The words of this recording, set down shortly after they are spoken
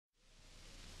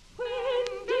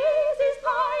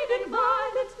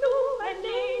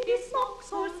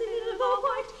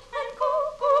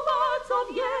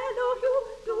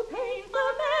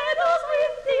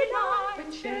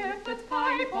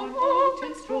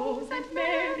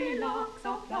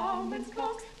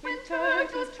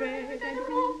and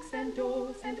rooks and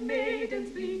does and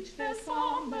maidens bleach their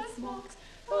summer smocks.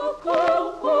 The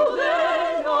cuckoo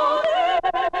then on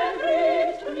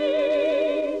every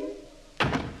tree.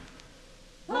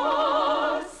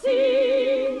 Thus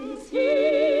sings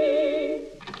he.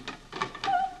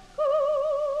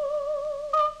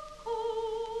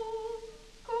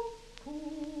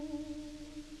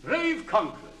 Brave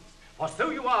conquerors, for so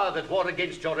you are that war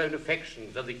against your own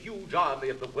affections and the huge army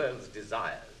of the world's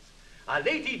desires. Our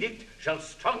late edict shall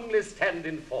strongly stand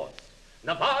in force.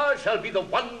 Navarre shall be the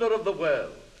wonder of the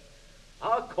world.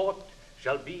 Our court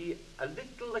shall be a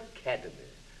little academy,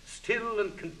 still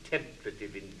and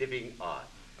contemplative in living art.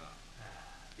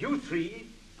 You three,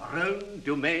 Berowne,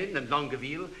 Dumaine, and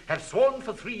Longaville, have sworn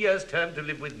for 3 years' term to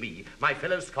live with me, my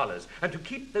fellow scholars, and to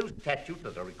keep those statutes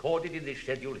that are recorded in this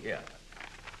schedule here.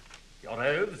 Your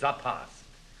oaths are passed,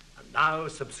 and now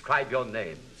subscribe your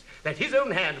names, that his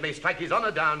own hand may strike his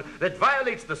honor down that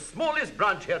violates the smallest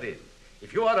branch herein.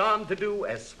 If you are armed to do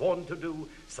as sworn to do,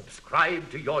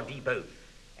 subscribe to your deep oath,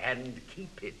 and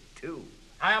keep it too.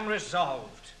 I am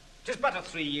resolved. 'Tis but a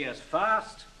 3 years'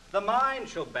 fast. The mind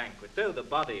shall banquet, though the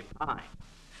body pine.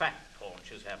 Fat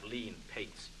paunches have lean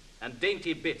pates, and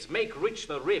dainty bits make rich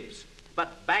the ribs,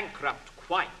 but bankrupt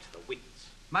quite the wits.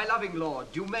 My loving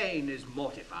lord, Dumaine is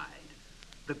mortified.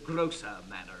 The grosser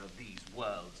manner of these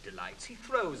world's delights he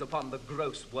throws upon the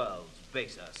gross world's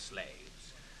baser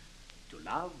slaves. To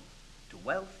love, to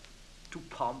wealth, to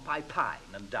pomp I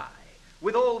pine and die,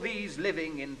 with all these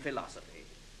living in philosophy.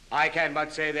 I can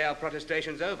but say their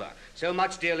protestations over. So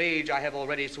much, dear liege, I have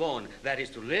already sworn, that is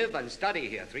to live and study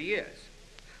here 3 years.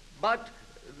 But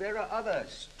there are other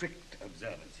strict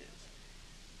observances,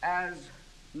 as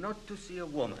not to see a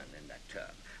woman in that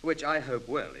term, which I hope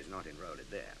well is not enrolled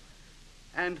there,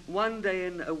 and 1 day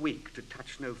in a week to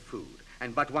touch no food,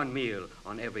 and but 1 meal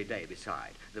on every day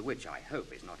beside, the which I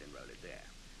hope is not enrolled there.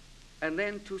 And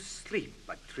then to sleep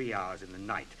but 3 hours in the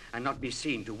night, and not be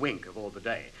seen to wink of all the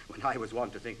day, when I was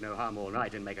wont to think no harm all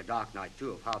night, and make a dark night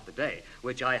too of half the day,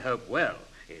 which I hope well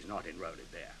is not enrolled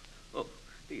there. Oh,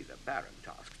 these are barren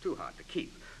tasks, too hard to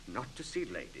keep. Not to see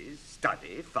ladies,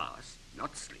 study, fast,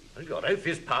 not sleep. Well, your oath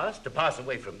is passed, to pass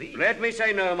away from thee. Let me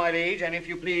say no, my liege, and if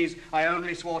you please, I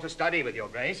only swore to study with your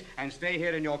grace, and stay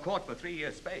here in your court for 3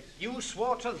 years' space. You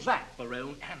swore to that,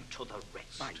 Berowne, and to the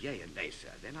rest. By yea and nay,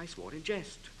 sir, then I swore in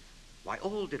jest. Why,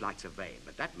 all delights are vain,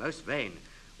 but that most vain,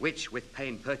 which with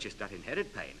pain purchased doth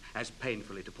inherit pain, as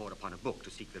painfully to pore upon a book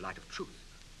to seek the light of truth.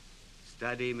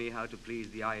 Study me how to please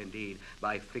the eye indeed,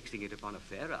 by fixing it upon a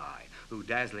fairer eye, who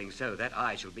dazzling so, that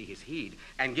eye shall be his heed,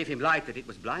 and give him light that it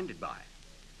was blinded by.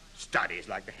 Study is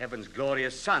like the heaven's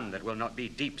glorious sun, that will not be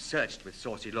deep searched with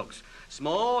saucy looks.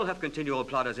 Small have continual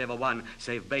plodders ever won,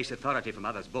 save base authority from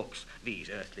others' books. These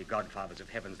earthly godfathers of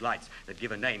heaven's lights, that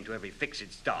give a name to every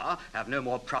fixed star, have no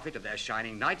more profit of their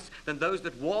shining nights than those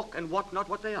that walk and wot not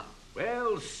what they are.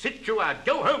 Well, sit you out.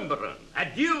 Go home, Berowne.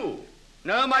 Adieu.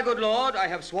 No, my good lord, I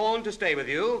have sworn to stay with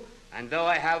you, and though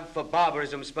I have for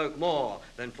barbarism spoke more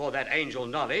than for that angel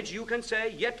knowledge, you can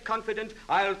say, yet confident,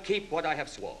 I'll keep what I have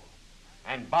swore,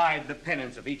 and bide the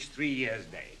penance of each 3 years'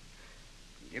 day.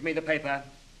 Give me the paper,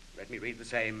 let me read the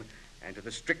same, and to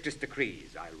the strictest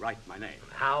decrees I'll write my name.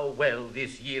 How well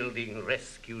this yielding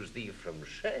rescues thee from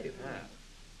shame.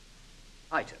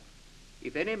 Item.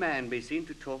 If any man be seen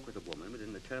to talk with a woman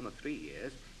within the term of 3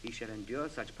 years, he shall endure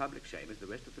such public shame as the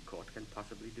rest of the court can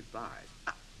possibly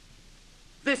devise.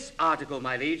 This article,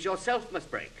 my liege, yourself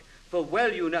must break, for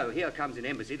well you know here comes in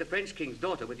embassy the French king's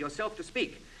daughter with yourself to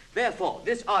speak. Therefore,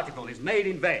 this article is made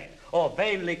in vain, or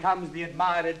vainly comes the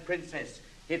admired princess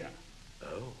hither.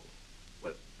 Oh,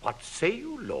 well, what say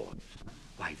you, lords?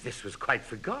 Why, this was quite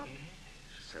forgotten.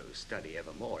 So study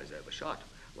evermore is overshot.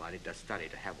 While it doth study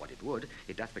to have what it would,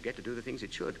 it doth forget to do the things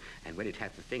it should. And when it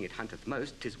hath the thing it hunteth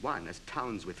most, 'tis one as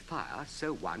towns with fire,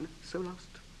 so won, so lost.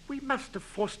 We must of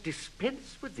force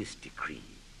dispense with this decree.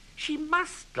 She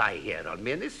must lie here on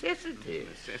mere necessity.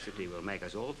 Necessity will make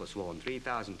us all forsworn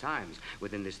 3,000 times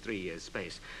within this 3 years'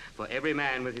 space. For every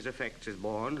man with his effects is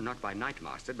born, not by night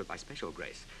mastered, but by special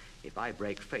grace. If I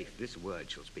break faith, this word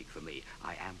shall speak for me.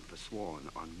 I am forsworn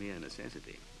on mere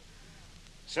necessity.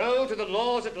 So to the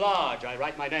laws at large I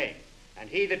write my name, and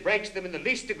he that breaks them in the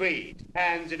least degree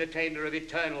stands in attainder of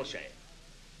eternal shame.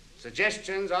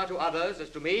 Suggestions are to others as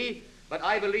to me, but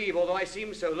I believe, although I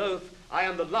seem so loath, I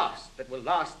am the last that will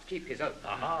last keep his oath.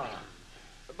 Aha.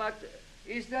 But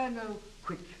is there no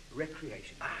quick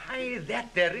recreation? Aye,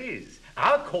 that there is.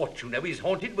 Our court, you know, is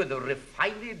haunted with a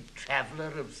refined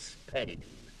traveller of Spain.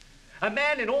 A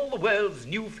man in all the world's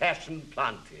new fashion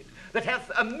planted, that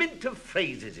hath a mint of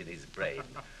phrases in his brain.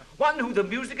 One who the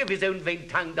music of his own vain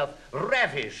tongue doth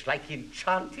ravish like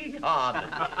enchanting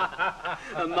harmony.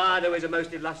 Armado is a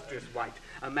most illustrious wight,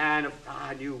 a man of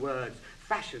far new words,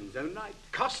 fashion's own knight.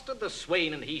 Costard the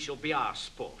swain, and he shall be our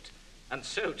sport. And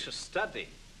so to study,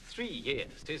 3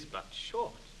 years, 'tis but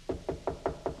short.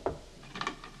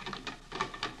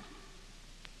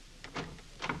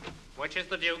 Which is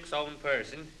the Duke's own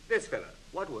person? This fellow,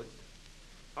 what would?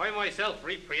 I myself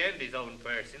reprehend his own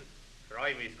person, for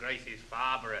I'm his Grace's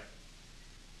Farborough.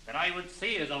 That I would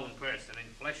see his own person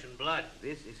in flesh and blood.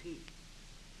 This is he.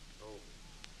 Oh,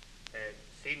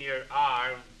 Senior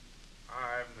Arm,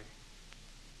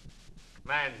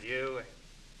 commands you.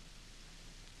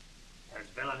 There's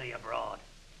villainy abroad.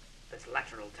 This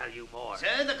letter will tell you more.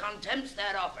 Sir, the contempts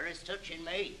that offer is touching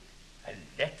me. A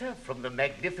letter from the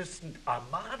magnificent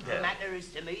Armado. The matter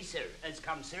is to me, sir, as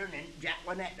concerning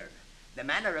Jaquenetta. The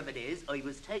manner of it is, I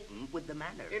was taken with the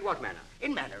manner. In what manner?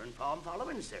 In manner and form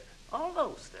following, sir. All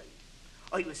those things.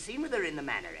 I was seen with her in the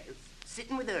manor house,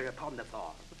 sitting with her upon the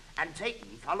form, and taken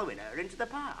following her into the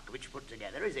park, which put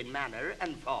together is in manner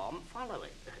and form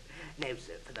following. Now,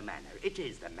 sir, for the manner, it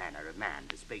is the manner of man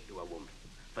to speak to a woman.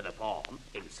 For the form,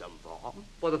 in some form.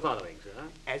 For the following, sir.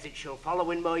 As it shall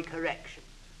follow in my correction.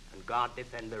 And God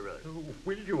defend the right. Oh,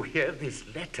 will you hear this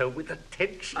letter with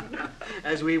attention?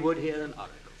 As we would hear an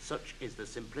oracle. Such is the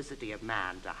simplicity of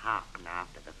man to hearken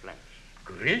after the flesh.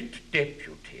 Great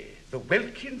deputy, the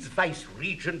Welkin's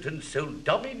vice-regent and sole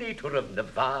dominator of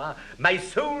Navarre, my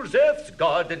soul's earth's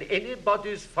god and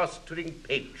anybody's fostering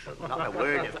patron. Not a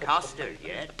word of Costard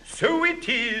yet. So it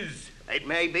is. It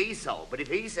may be so, but if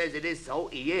he says it is so,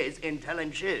 he is in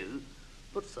telling true.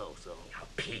 But so. Now,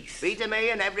 peace. Be to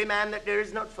me and every man that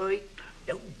dares not fight.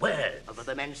 No words. Of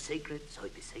other men's secrets, I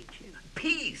beseech you.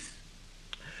 Peace.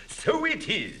 So it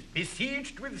is,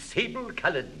 besieged with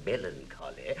sable-coloured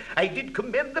melancholy, I did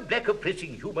commend the black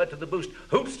oppressing humour to the most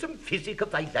wholesome physic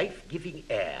of thy life-giving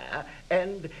air,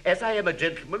 and, as I am a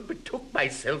gentleman, betook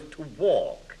myself to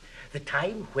walk. The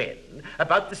time when,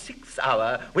 about the 6th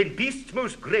hour, when beasts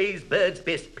most graze, birds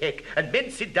best peck, and men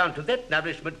sit down to that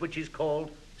nourishment which is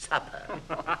called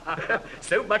supper.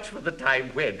 So much for the time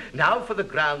when. Now for the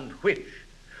ground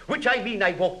which I mean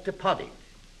I walked upon it.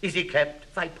 Is it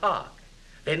clapped thy park?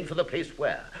 Then for the place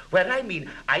where I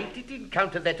mean I did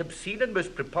encounter that obscene and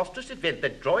most preposterous event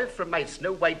that draweth from my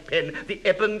snow-white pen the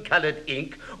ebon-coloured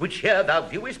ink, which here thou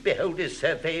viewest, beholdest,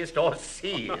 surveyest, or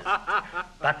seest.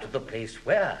 But to the place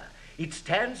where it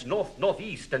stands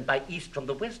north-northeast, and by east from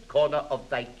the west corner of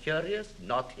thy curious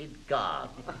knotted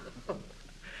garden.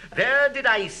 There did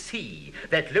I see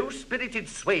that low-spirited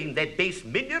swain, that base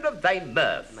minion of thy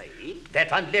mirth. Me?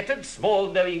 That unlettered small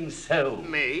knowing soul.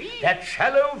 Me? That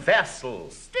shallow vassal.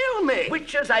 Still me?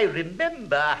 Which, as I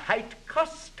remember, hight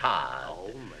Costard.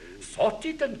 Oh, me.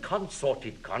 Sorted and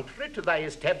consorted, contrary to thy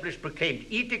established proclaimed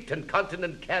edict and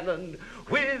continent canon,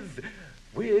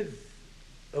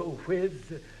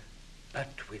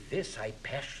 but with this I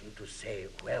passion to say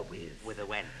wherewith. With a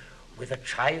when? With a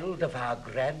child of our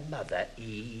grandmother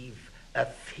Eve, a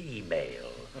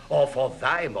female, or for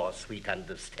thy more sweet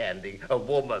understanding, a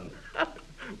woman,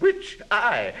 which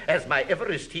I, as my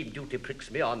ever-esteemed duty pricks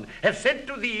me on, have sent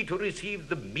to thee to receive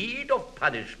the meed of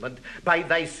punishment by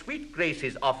thy sweet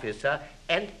grace's officer,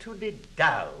 Anthony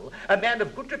Dow, a man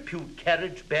of good repute,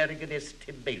 carriage, bearing, and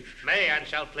estimation. May and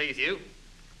shall please you.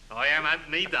 I am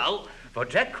Anthony Dow. For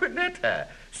Jaquenetta,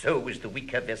 so is the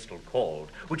weaker vessel called,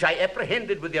 which I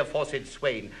apprehended with the aforesaid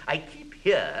swain, I keep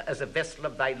here as a vessel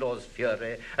of thy law's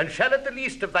fury, and shall at the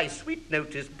least of thy sweet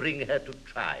notice bring her to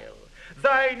trial.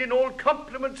 Thine in all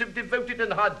compliments of devoted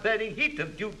and hard-bearing heat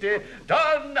of duty,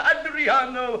 Don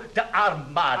Adriano de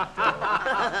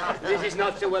Armado. This is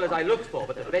not so well as I looked for,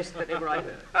 but the best that ever I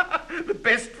heard. The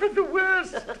best from the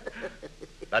worst.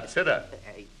 But, sirrah,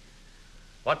 Hey.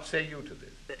 what say you to this?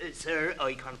 Sir,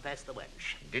 I confess the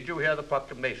wench. Did you hear the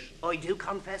proclamation? I do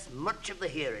confess much of the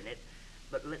hearing it,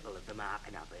 but little of the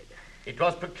marking of it. It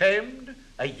was proclaimed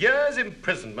a year's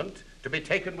imprisonment to be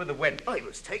taken with a wench. I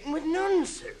was taken with none,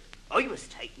 sir. I was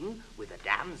taken with a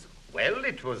damsel. Well,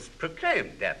 it was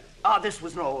proclaimed, damsel. This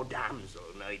was no damsel,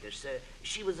 neither, sir.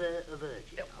 She was a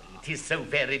virgin. It is so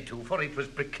varied, too, for it was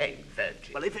proclaimed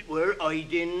virgin. Well, if it were, I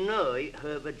deny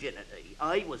her virginity.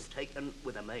 I was taken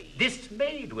with a maid. This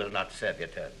maid will not serve your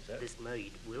turn, sir. This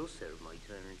maid will serve my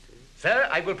turn, sir. Sir,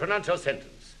 I will pronounce your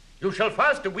sentence. You shall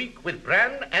fast a week with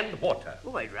bran and water.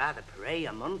 Oh, I'd rather pray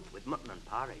a month with mutton and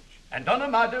porridge. And Don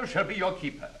Armado shall be your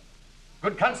keeper.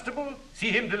 Good constable,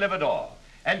 see him delivered o'er.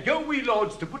 And go we,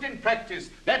 lords, to put in practice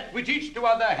that which each to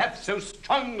other hath so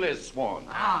strongly sworn.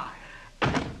 Ah.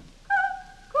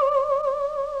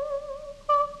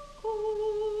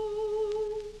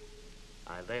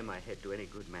 my head to any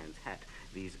good man's hat,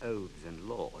 these oaths and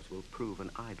laws will prove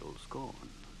an idle scorn.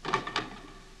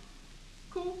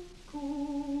 Cuckoo.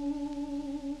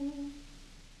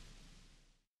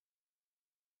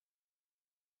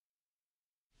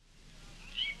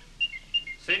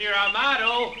 Signor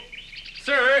Armado!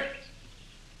 Sir!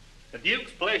 The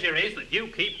Duke's pleasure is that you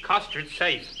keep Costard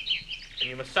safe. And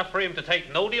you must suffer him to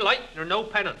take no delight nor no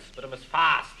penance, but he must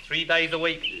fast 3 days a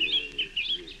week.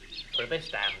 For this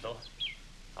damsel,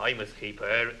 I must keep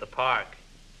her at the park.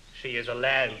 She is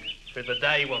allowed for the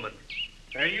day, woman.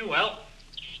 Fare you well.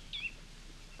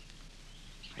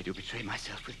 I do betray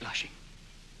myself with blushing.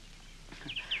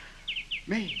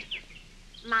 Maid,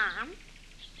 Ma'am,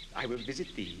 I will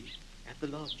visit thee at the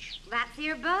lodge. that's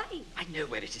your buddy. I know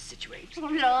where it is situated. Oh,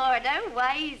 Lord, how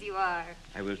wise you are.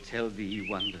 I will tell thee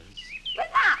wonders.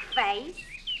 With that face,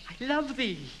 I love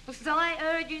thee. so I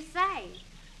heard you say.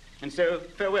 And so,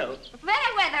 farewell.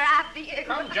 Fair weather after you.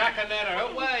 Come,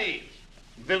 Jaquenetta, away!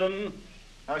 Villain,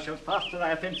 thou shalt fast to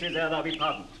thy offences ere thou be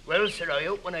pardoned. Well, sir, I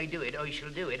hope when I do it, I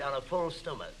shall do it on a full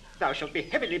stomach. Thou shalt be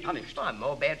heavily punished. I'm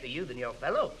more bad to you than your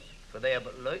fellows, for they are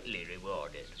but lightly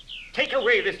rewarded. Take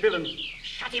away this villain.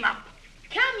 Shut him up.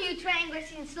 Come, you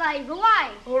transgressing slave,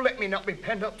 away. Oh, let me not be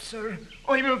pent up, sir.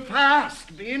 I will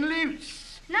fast being loose.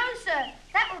 No, sir,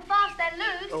 that will fast and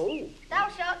loose. Oh. Thou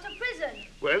shalt to prison.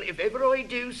 Well, if ever I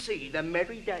do see the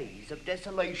merry days of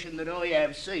desolation that I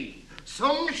have seen,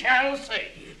 some shall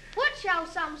see. What shall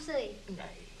some see?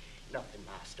 Nay, nothing,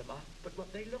 Master Moth, but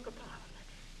what they look upon.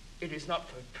 It is not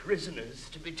for prisoners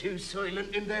to be too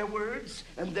silent in their words,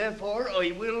 and therefore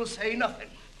I will say nothing.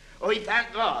 I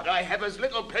thank God I have as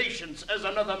little patience as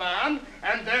another man,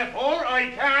 and therefore I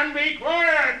can be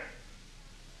quiet.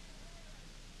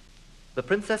 The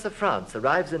Princess of France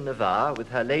arrives in Navarre with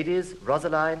her ladies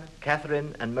Rosaline,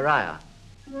 Catherine, and Maria.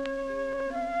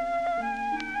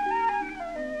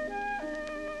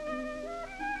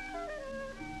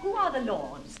 Who are the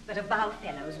lords that avow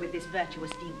fellows with this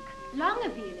virtuous duke?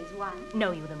 Longaville is one.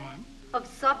 Know you the man? Of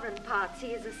sovereign parts he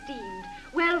is esteemed,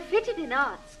 well fitted in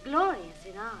arts, glorious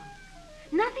in arms.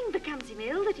 Nothing becomes him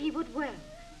ill that he would well.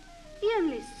 The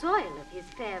only soil of his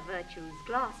fair virtue's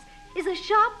gloss is a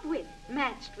sharp wit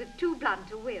matched with too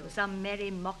blunt a will. Some merry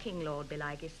mocking lord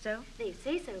belike is so? They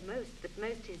say so most, but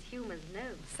most his humours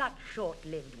know. Such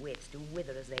short-lived wits do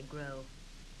wither as they grow.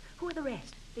 Who are the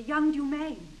rest? The young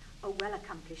Dumaine, a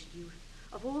well-accomplished youth,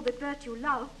 of all that virtue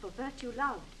loved, for virtue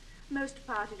loved, most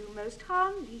power to do most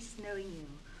harm, least knowing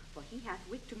ill. For he hath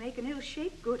wit to make an ill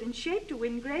shape good, and shape to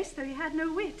win grace, though he had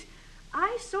no wit.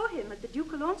 I saw him at the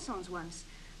Duke Alençon's once,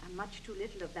 and much too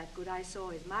little of that good I saw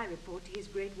is my report to his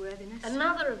great worthiness.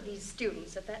 Another of these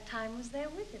students at that time was there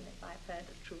with him, if I've heard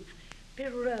the truth.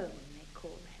 Berowne, they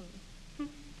call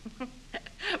him.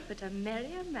 But a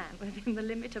merrier man within the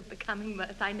limit of becoming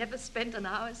mirth. I never spent an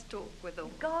hour's talk with them.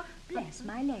 God bless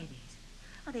my ladies.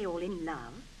 Are they all in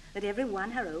love, that every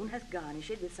one her own hath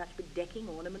garnished with such bedecking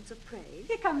ornaments of praise?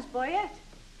 Here comes Boyet.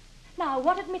 Now,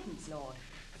 what admittance, Lord?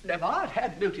 Navarre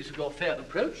had notice of your fair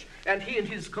approach, and he and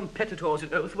his competitors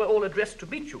in oath were all addressed to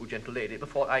meet you, gentle lady,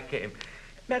 before I came.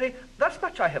 Mary, thus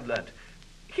much I have learnt.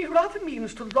 He rather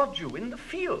means to lodge you in the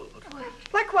field,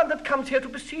 like one that comes here to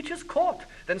besiege his court,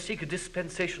 than seek a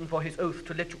dispensation for his oath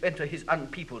to let you enter his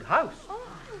unpeopled house.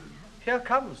 Here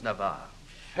comes Navarre.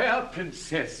 Fair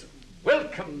princess,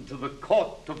 welcome to the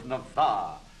court of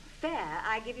Navarre. Fair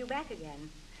I give you back again,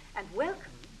 and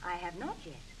welcome I have not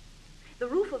yet. The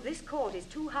roof of this court is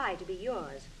too high to be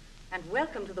yours, and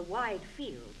welcome to the wide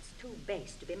fields too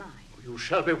base to be mine. You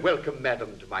shall be welcome,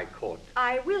 madam, to my court.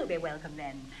 I will be welcome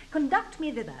then. Conduct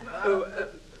me thither.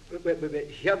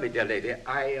 Hear me, dear lady.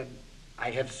 I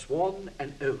have sworn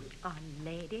an oath. Our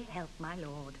lady help my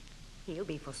lord. He'll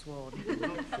be forsworn.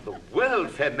 For the world,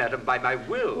 fair madam, by my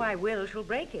will. Why, will shall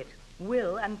break it.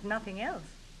 Will and nothing else.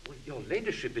 Well, your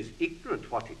ladyship is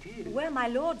ignorant what it is. Were my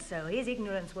lord so, his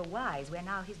ignorance were wise, where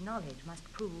now his knowledge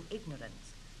must prove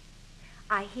ignorance.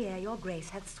 I hear your grace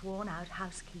hath sworn out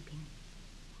housekeeping.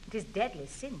 It is deadly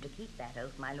sin to keep that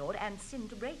oath, my lord, and sin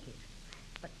to break it.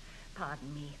 But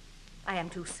pardon me, I am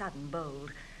too sudden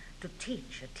bold. To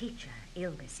teach a teacher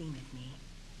ill beseemeth me.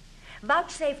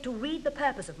 Vouchsafe to read the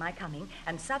purpose of my coming,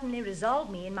 and suddenly resolve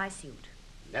me in my suit.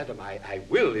 Madam, I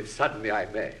will, if suddenly I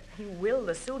may. You will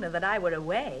the sooner that I were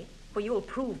away, for you will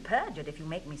prove perjured if you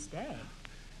make me stay.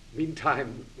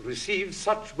 Meantime, receive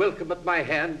such welcome at my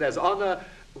hand as honor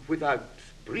without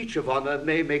breach of honor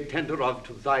may make tender of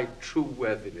to thy true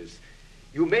worthiness.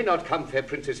 You may not come, fair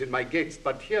princess, in my gates,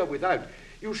 but here without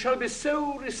you shall be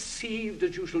so received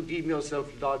that you shall deem yourself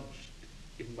lodged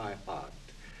in my heart,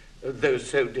 though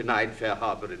so denied fair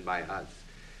harbor in my house.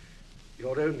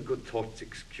 Your own good thoughts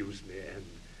excuse me, and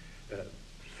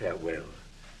farewell.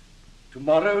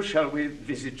 Tomorrow shall we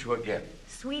visit you again?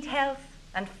 Sweet health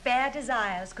and fair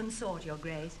desires consort your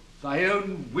grace. Thy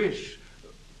own wish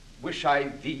I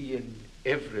thee in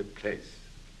every place.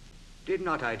 Did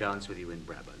not I dance with you in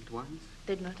Brabant once?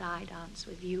 Did not I dance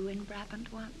with you in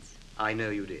Brabant once? I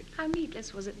know you did. How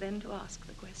needless was it then to ask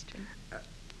the question?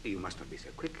 You must not be so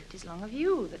quick. It is long of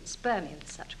you that spur me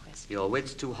with such questions. Your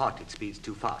wit's too hot, it speeds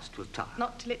too fast with tar.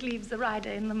 Not till it leaves the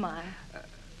rider in the mire.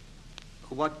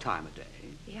 What time of day?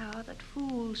 The hour that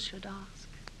fools should ask.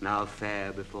 Now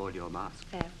fair befall your mask.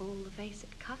 Fair fall the face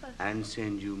it covers. And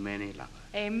send you many lovers.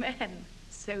 Amen.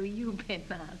 So you be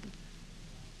none.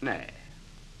 Nay,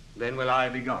 then will I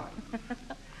be gone.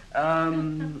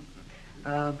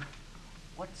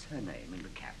 What's her name in the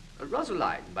cap?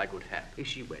 Rosaline, my good hap. Is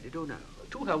she wedded or no?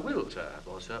 To her will, sir,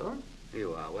 or so.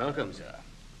 You are welcome, sir.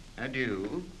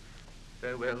 Adieu.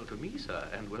 Farewell to me, sir,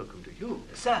 and welcome to you.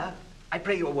 Sir, I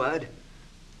pray you a word.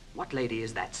 What lady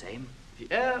is that same? The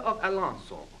heir of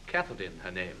Alençon, Catherine,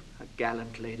 her name. A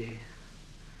gallant lady.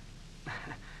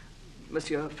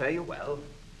 Monsieur, fare you well.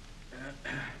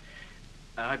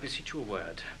 I beseech you a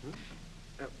word.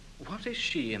 What is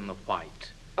she in the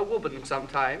white? A woman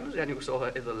sometimes, and you saw her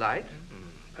in the light.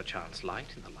 Perchance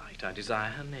light in the light. I desire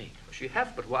her name. She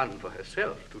hath but one for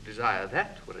herself. To desire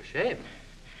that were a shame.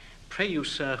 Pray you,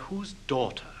 sir, whose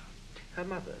daughter? Her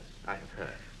mother's, I have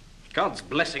heard. God's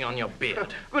blessing on your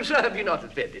beard. Good sir, be not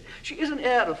offended. She is an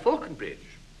heir of Falconbridge.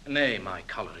 Nay, my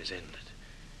colour is ended.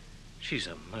 She's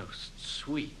a most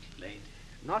sweet lady.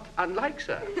 Not unlike,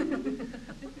 sir.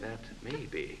 That may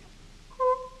be.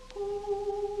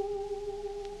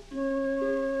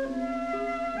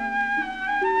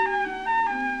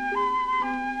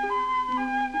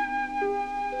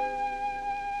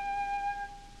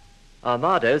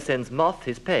 Armado sends Moth,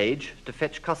 his page, to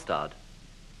fetch Costard.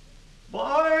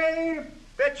 Boy,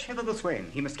 fetch hither the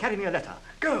swain. He must carry me a letter.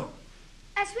 Go!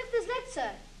 As swift as lead, sir.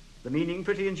 The meaning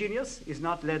pretty ingenious. Is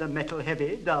not lead a metal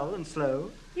heavy, dull and slow?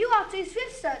 You are too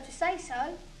swift, sir, to say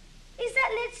so. Is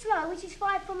that lead slow which is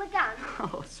fired from a gun?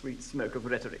 Oh, sweet smoke of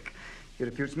rhetoric. He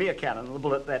reputes me a cannon, the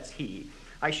bullet, that's he.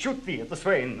 I shoot thee at the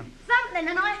swain. Thank then,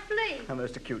 and I flee. A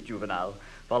most acute juvenile,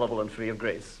 voluble and free of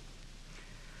grace.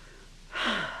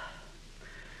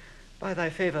 By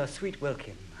thy favour, sweet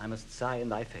welkin, I must sigh in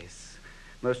thy face.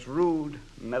 Most rude,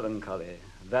 melancholy,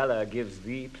 valour gives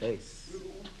thee place.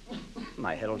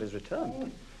 My herald is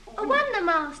returned. A wonder,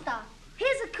 master.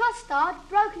 Here's a costard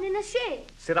broken in a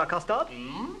ship. Sirrah Costard?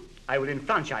 I will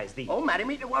enfranchise thee. Oh, marry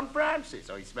me to one Francis.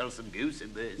 I smell some goose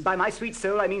in this. By my sweet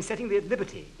soul, I mean setting thee at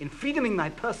liberty, in freedoming thy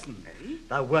person.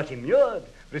 Thou wert immured,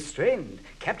 restrained,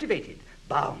 captivated,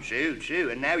 bound. True,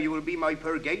 and now you will be my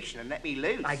purgation and let me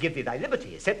loose. I give thee thy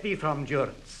liberty, set thee from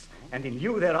durance, and in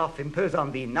lieu thereof impose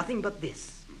on thee nothing but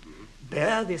this.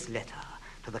 Bear this letter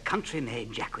to the country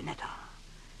maid Jaquenetta.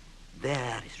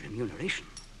 There is remuneration.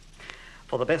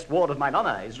 For the best ward of mine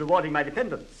honour is rewarding my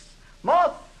dependents.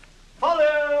 Moth,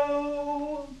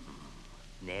 follow!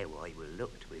 Now I will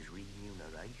look to his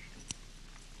remuneration.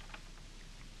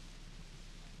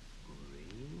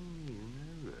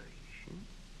 Remuneration?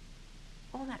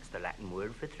 Oh, that's the Latin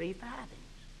word for 3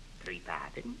 farthings. 3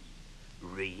 farthings?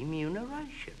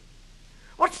 Remuneration.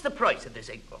 What's the price of this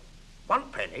ink?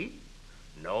 1 penny?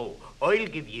 No, I'll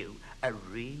give you a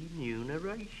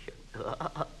remuneration.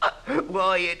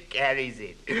 Why, it carries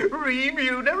it.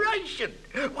 Remuneration.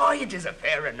 Why, it is a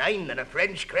fairer name than a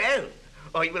French crown.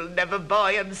 I will never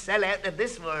buy and sell out of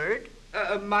this word.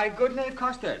 My good knave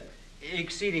Costard,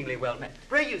 exceedingly well met.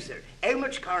 Pray you, sir, how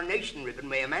much carnation ribbon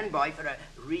may a man buy for a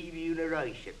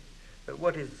remuneration?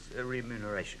 What is a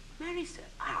remuneration? Marry, sir,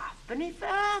 1/2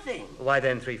 farthing. Why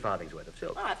then 3 farthings worth of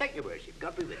silk? Ah, thank your worship.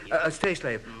 God be with you. Stay,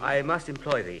 slave. I must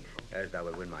employ thee, as thou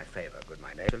wilt win my favour, good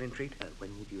my knave. Shall entreat?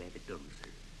 When would you have it done, sir?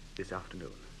 This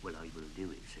afternoon. Well, I will do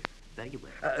it, sir. Very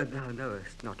well. No,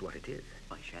 it's not what it is.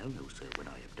 I shall know, sir, when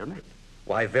I have done it.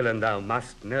 Why, villain, thou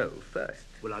must know first.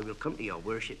 Well, I will come to your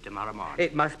worship tomorrow morning.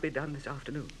 It must be done this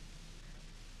afternoon.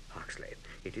 Hark, slave,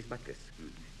 it is but this.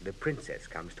 The princess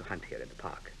comes to hunt here in the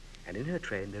park, and in her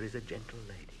train there is a gentle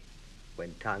lady.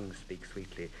 When tongues speak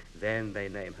sweetly, then they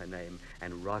name her name,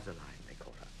 and Rosaline they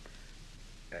call her.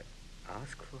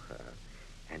 Ask for her,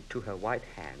 and to her white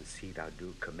hands see thou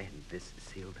do commend this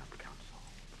sealed-up counsel.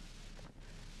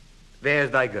 There's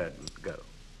thy guerdon. Go.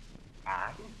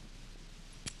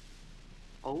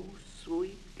 Oh,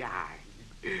 sweet God.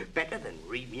 Better than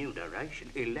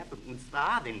remuneration, 11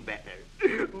 farthing better.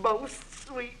 Most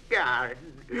sweet God.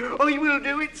 I will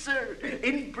do it, sir,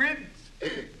 in print.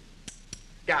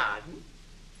 God.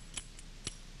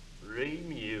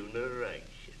 Remuneration.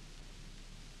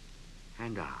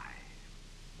 And I,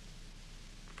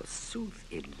 forsooth,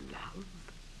 in love?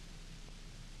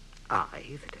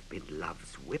 I that have been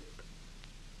love's whip,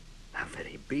 a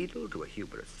very beadle to a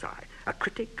humorous sigh, a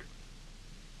critic,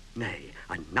 nay,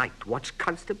 a night watch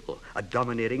constable, a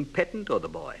domineering pedant o'er the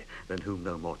boy, than whom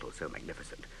no mortal so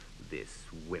magnificent. This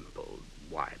wimpled,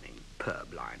 whining,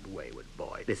 purblind, wayward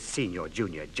boy, this senior,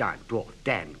 junior, giant, dwarf,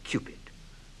 Dan Cupid,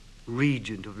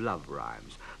 regent of love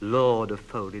rhymes, lord of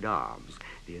folded arms,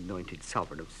 the anointed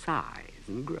sovereign of sighs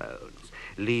and groans,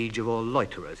 liege of all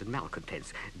loiterers and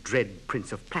malcontents, dread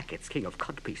prince of plackets, king of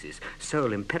codpieces,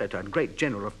 sole imperator and great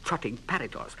general of trotting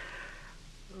paritors.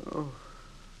 Oh,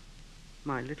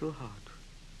 my little heart.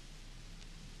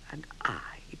 And I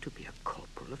to be a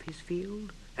corporal of his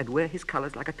field, and wear his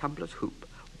colours like a tumbler's hoop.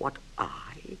 What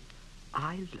I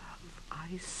love,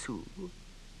 I sue,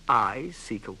 I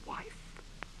seek a wife.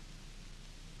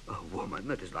 A woman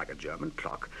that is like a German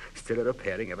clock, still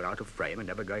repairing, ever out of frame, and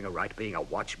never going aright, being a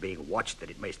watch, being watched that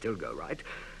it may still go right.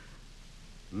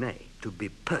 Nay, to be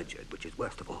perjured, which is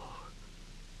worst of all.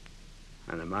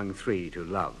 And among three to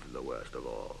love the worst of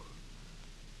all.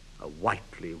 A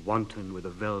whitely wanton with a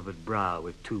velvet brow,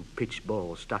 with two pitch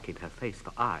balls stuck in her face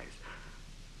for eyes.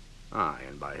 Aye,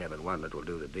 and by heaven one that will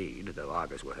do the deed, though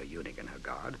Argus were her eunuch and her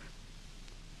guard.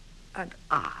 And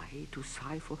I to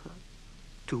sigh for her,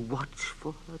 to watch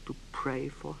for her, to pray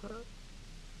for her.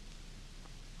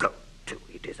 Go to,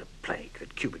 it is a plague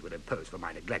that Cupid will impose for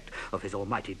my neglect of his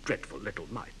almighty dreadful little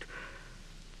might.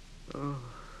 Oh,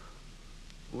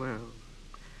 well,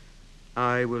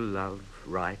 I will love,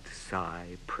 write,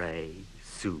 sigh, pray,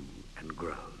 sue, and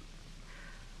groan.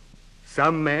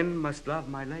 Some men must love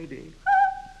my lady,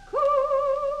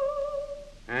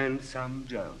 and some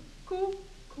don't.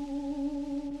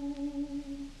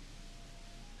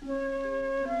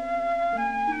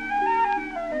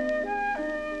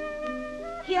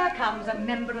 Here comes a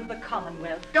member of the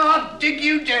Commonwealth. God dig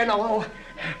you, General.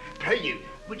 Pray you,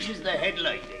 which is the head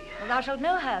lady? Well, thou shalt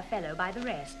know her, fellow, by the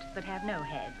rest, that have no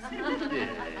heads.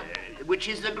 Which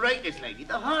is the greatest lady,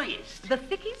 the highest? The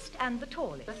thickest and the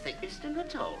tallest. The thickest and the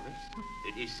tallest?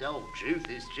 It is so, truth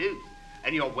is truth.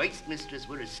 And your waist, mistress,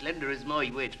 were as slender as my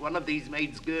wit. One of these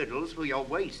maids' girdles for your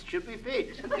waist should be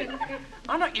fit.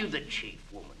 Are not you the chief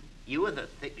woman? You are the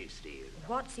thickest here.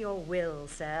 What's your will,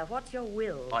 sir? What's your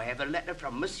will? I have a letter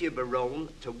from Monsieur Berowne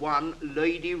to one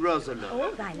Lady Rosaline.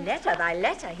 Oh, thy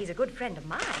letter. He's a good friend of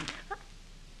mine.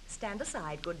 Stand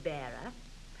aside, good bearer.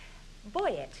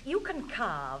 Boyet, you can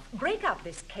carve. Break up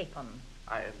this capon.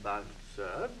 I am bound,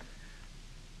 sir.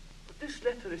 But this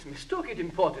letter is mistook. It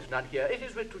importeth none here. It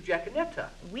is writ to Jaquenetta.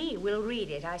 We will read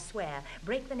it, I swear.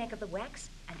 Break the neck of the wax,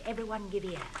 and everyone give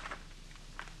ear.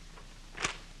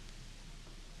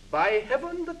 By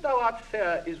heaven that thou art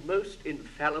fair is most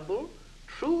infallible,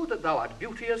 true that thou art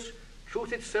beauteous,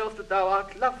 truth itself that thou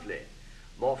art lovely,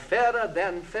 more fairer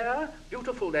than fair,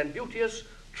 beautiful than beauteous,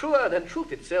 truer than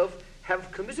truth itself, have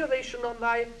commiseration on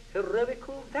thy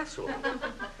heroical vassal.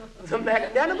 The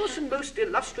magnanimous and most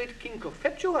illustrate King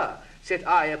Cophetua set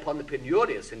eye upon the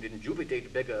penurious and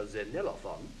injubitate beggar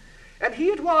Xenophon, and he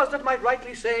it was that might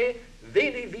rightly say,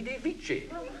 Veni vidi vici,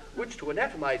 which to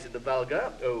anatomize in the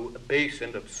vulgar, oh, base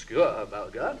and obscure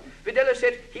vulgar, Videla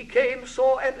said, he came,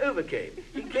 saw, and overcame.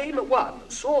 He came, 1,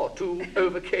 saw, 2,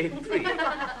 overcame, 3.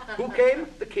 Who came?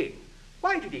 The king.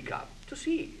 Why did he come? To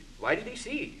see. Why did he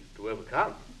see? To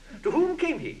overcome. To whom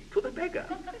came he? To the beggar.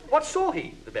 What saw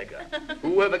he? The beggar.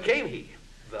 Who overcame he?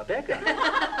 The beggar.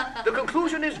 The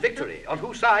conclusion is victory. On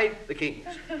whose side? The king's.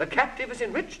 The captive is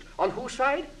enriched. On whose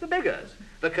side? The beggar's.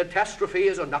 The catastrophe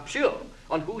is a nuptial.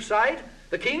 On whose side?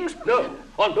 The king's? No.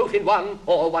 On both in one,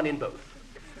 or one in both.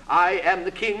 I am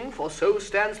the king, for so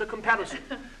stands the comparison.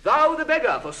 Thou the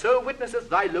beggar, for so witnesseth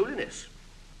thy lowliness.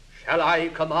 Shall I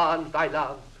command thy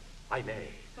love? I may.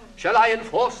 Shall I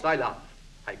enforce thy love?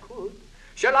 I could.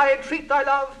 Shall I entreat thy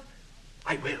love?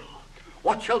 I will.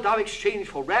 What shalt thou exchange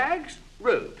for rags?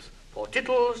 Robes. For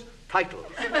tittles?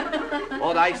 Titles.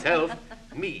 For thyself?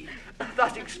 Me.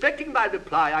 Thus expecting thy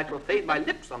reply, I profane my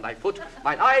lips on thy foot,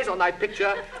 mine eyes on thy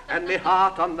picture, and my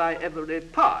heart on thy every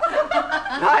part.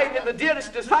 Thine in the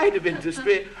dearest design of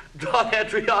industry, Don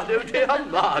Adriano de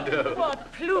Armado.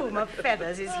 What plume of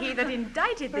feathers is he that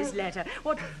indited this letter?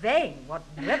 What vein, what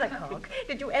weathercock?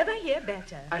 Did you ever hear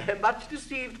better? I am much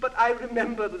deceived, but I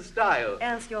remember the style.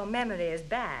 Else your memory is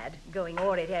bad, going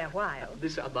o'er it ere while.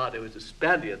 This Armado is a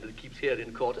Spaniard that keeps here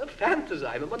in court, a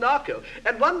phantasime, a monarcho,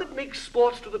 and one that makes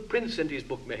sports to the prince and his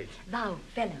bookmate. Thou,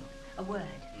 fellow, a word.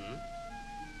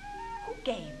 Who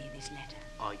gave thee this letter?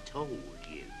 I told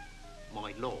you,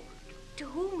 my lord. To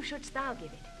whom shouldst thou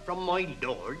give it? From my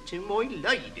lord to my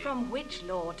lady. From which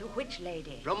lord to which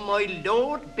lady? From my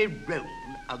lord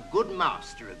Berowne, a good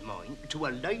master of mine, to a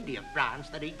lady of France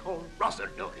that he called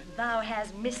Rosaline. Thou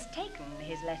hast mistaken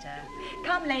his letter.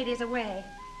 Come, ladies, away.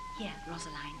 Here,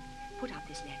 Rosaline, put up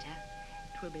this letter.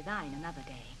 'Twill be thine another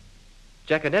day.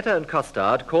 Jaquenetta and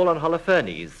Costard call on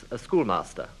Holofernes, a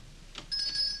schoolmaster.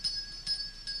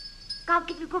 God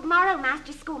give you good morrow,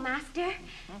 Master Schoolmaster.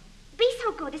 Be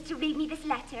so good as to read me this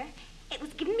letter. It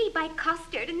was given me by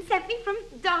Costard and sent me from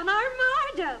Don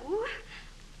Armado.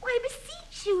 Why,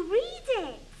 beseech you, read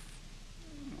it.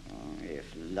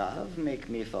 If love make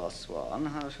me forsworn,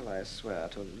 how shall I swear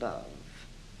to love?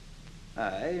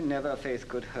 I never faith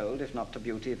could hold, if not to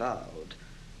beauty vowed.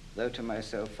 Though to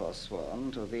myself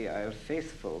forsworn, to thee I'll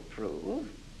faithful prove.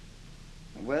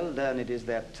 Well learned is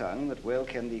that tongue that well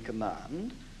can thee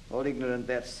command, all ignorant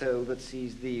that soul that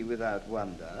sees thee without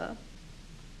wonder.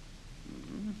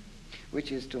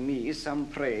 Which is to me some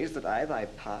praise that I thy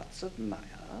parts admire.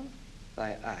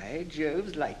 Thy eye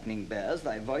Jove's lightning bears,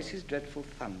 thy voice's dreadful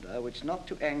thunder, which not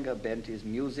to anger bent is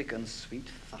music and sweet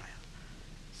fire.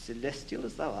 Celestial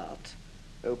as thou art,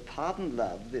 O pardon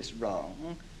love this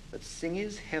wrong, that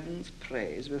singest heaven's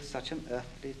praise with such an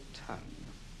earthly tongue.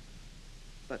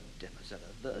 But, Demoiselle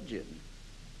Virgin,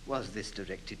 was this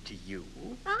directed to you?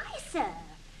 Aye, sir.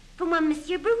 From one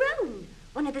Monsieur Berowne,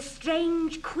 one of the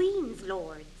strange Queen's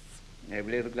lords. I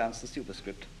will overglance the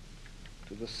superscript.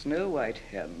 To the snow-white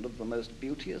hand of the most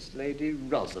beauteous Lady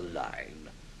Rosaline.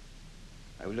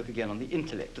 I will look again on the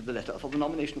intellect of the letter for the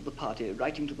nomination of the party,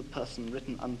 writing to the person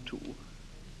written unto.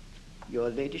 Your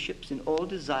ladyship's in all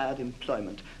desired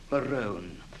employment,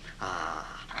 Berowne.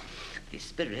 Ah,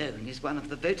 this Berowne is one of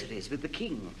the votaries with the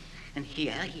king, and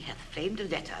here he hath framed a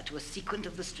letter to a sequent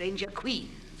of the stranger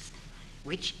queens,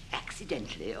 which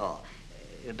accidentally, or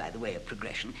by the way of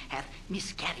progression, hath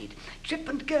miscarried. Trip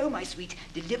and go, my sweet,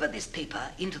 deliver this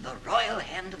paper into the royal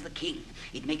hand of the king.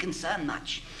 It may concern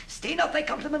much. Stay not thy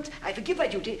compliment, I forgive thy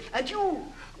duty.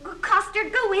 Adieu.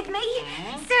 Costard, go with me.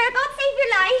 Sir, God save your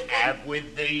life. Have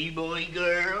with thee, my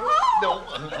girl. Oh. No.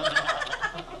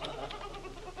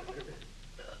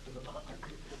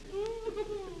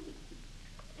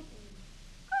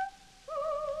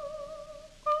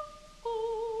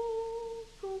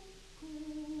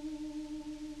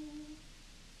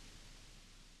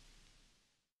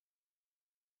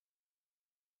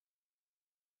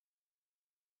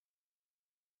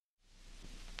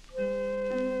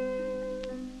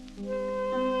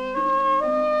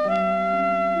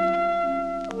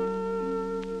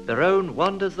 Berowne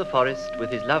wanders the forest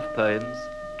with his love poems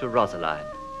to Rosaline.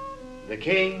 The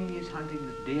king is hunting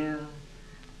the deer.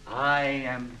 I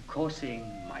am coursing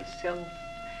myself.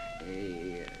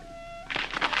 I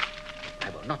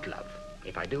will not love.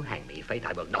 If I do hang me, faith,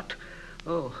 I will not.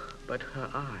 Oh, but her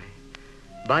eye.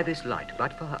 By this light,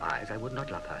 but for her eyes, I would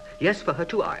not love her. Yes, for her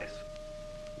 2 eyes.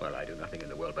 Well, I do nothing in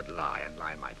the world but lie and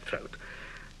lie in my throat.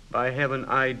 By heaven,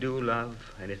 I do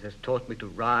love, and it has taught me to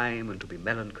rhyme and to be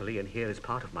melancholy, and here is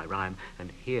part of my rhyme,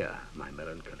 and here my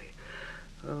melancholy.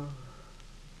 Oh,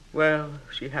 well,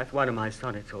 she hath one of my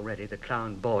sonnets already. The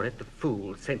clown bore it, the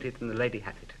fool sent it, and the lady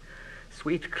hath it.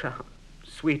 Sweet clown,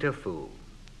 sweeter fool,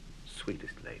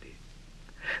 sweetest lady.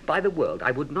 By the world,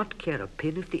 I would not care a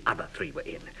pin if the other 3 were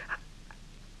in.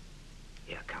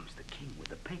 Here comes the king with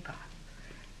the paper.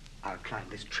 I'll climb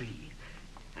this tree,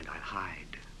 and I'll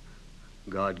hide.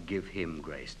 God give him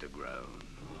grace to groan.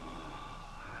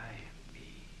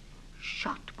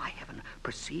 Shot, by heaven.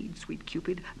 Proceed, sweet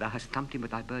Cupid. Thou hast thumped him with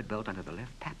thy bird belt under the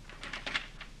left pap.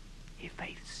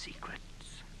 Evade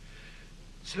secrets.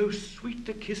 So sweet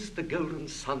a kiss the golden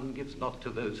sun gives not to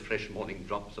those fresh morning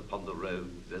drops upon the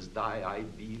rose as thy eye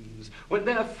beams, when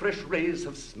their fresh rays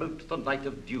have smote the night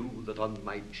of dew that on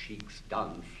my cheeks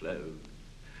down flows.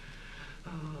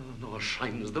 Nor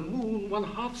shines the moon one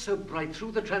half so bright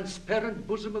through the transparent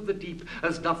bosom of the deep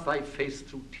as doth thy face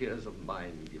through tears of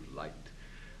mine give light.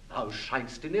 Thou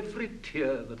shinest in every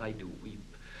tear that I do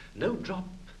weep, no drop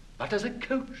but as a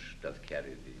coach doth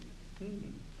carry thee.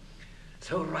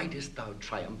 So ridest thou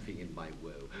triumphing in my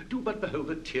woe. Do but behold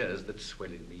the tears that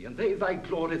swell in me, and they thy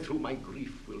glory through my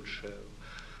grief will show.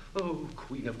 O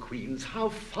Queen of Queens, how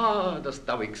far dost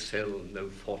thou excel, no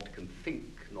thought can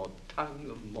think, nor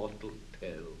tongue of mortal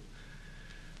tell.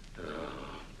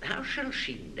 Oh, how shall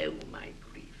she know my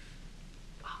grief?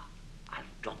 I'll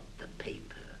drop the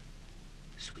paper.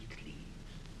 Sweet leaves,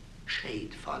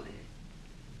 shade folly.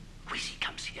 Whizzy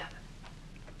comes here.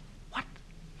 What?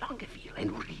 Longaville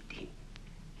and reading.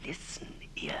 Listen,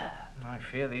 ear. I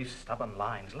fear these stubborn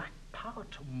lines lack power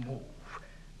to move.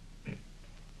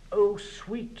 Oh,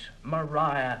 sweet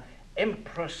Maria,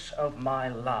 Empress of my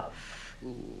love.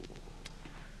 Ooh.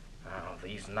 Now,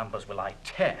 these numbers will I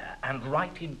tear and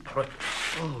write in prose.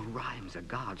 Oh, rhymes are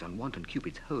guards on wanton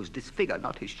Cupid's hose, disfigure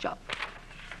not his shop.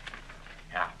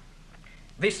 Yeah,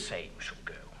 this same shall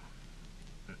go.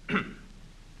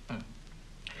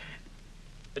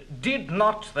 Did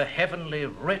not the heavenly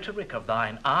rhetoric of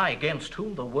thine eye, against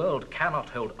whom the world cannot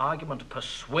hold argument,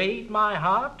 persuade my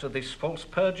heart to this false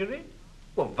perjury?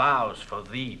 Well, vows for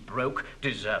thee broke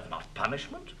deserve not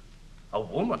punishment. A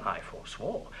woman I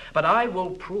forswore, but I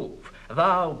will prove,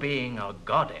 thou being a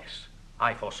goddess,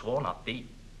 I forswore not thee.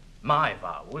 My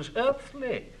vow was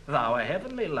earthly, thou a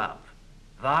heavenly love.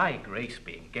 Thy grace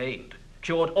being gained,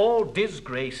 cured all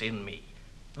disgrace in me.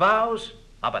 Vows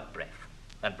are but breath,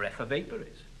 and breath a vapour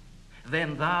is.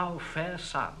 Then thou, fair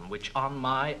sun, which on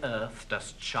my earth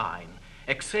dost shine,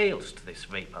 exhalest this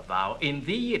vapour vow, in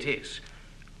thee it is.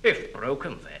 If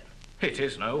broken then, it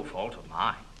is no fault of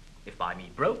mine. If by me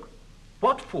broke,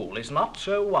 what fool is not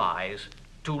so wise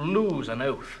to lose an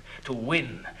oath, to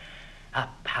win a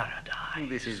paradise?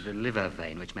 This is the liver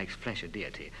vein which makes flesh a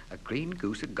deity. A green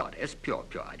goose a goddess, pure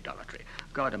idolatry.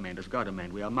 God amend us, God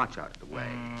amend, we are much out of the way.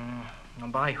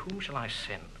 And by whom shall I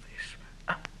send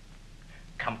this?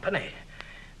 Company.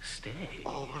 Stay.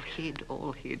 All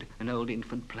hid, an old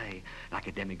infant play. Like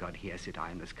a demigod here sit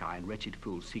I in the sky, and wretched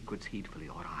fools secrets heedfully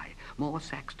or I. More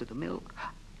sacks to the milk.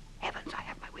 Heavens, I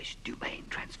have my wish, Dumaine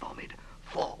transformed.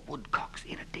 4 woodcocks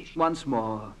in a dish. Once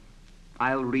more,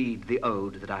 I'll read the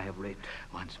ode that I have writ.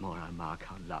 Once more I'll mark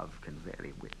how love can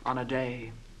vary wit. On a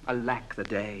day, alack the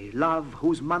day, love,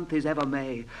 whose month is ever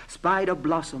May, spied a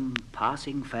blossom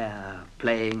passing fair,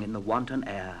 playing in the wanton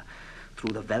air.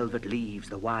 Through the velvet leaves,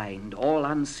 the wind, all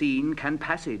unseen, can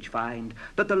passage find,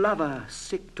 that the lover,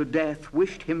 sick to death,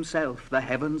 wished himself the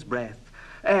heaven's breath.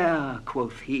 Ere,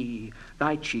 quoth he,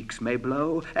 thy cheeks may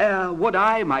blow, ere would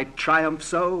I might triumph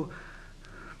so.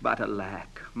 But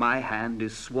alack, my hand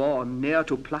is sworn ne'er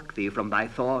to pluck thee from thy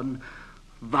thorn.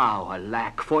 Vow,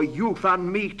 alack, for youth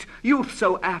unmeet, youth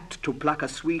so apt to pluck a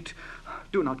sweet.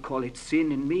 Do not call it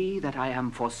sin in me that I am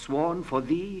forsworn for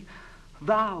thee.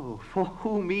 Thou, for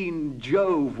whom e'en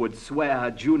Jove would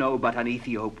swear Juno but an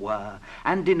Ethiop were,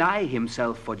 and deny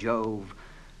himself for Jove,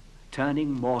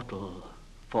 turning mortal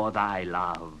for thy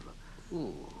love.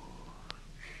 Ooh.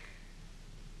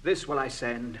 This will I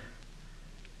send,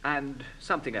 and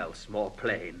something else more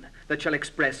plain, that shall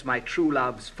express my true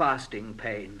love's fasting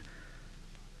pain.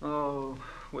 Oh,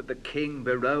 would the king,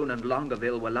 Berowne, and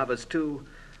Longaville were lovers too.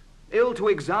 Ill to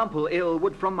example ill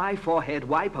would from my forehead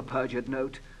wipe a perjured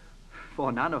note,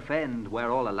 for none offend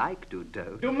where all alike do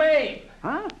dote. Dumaine!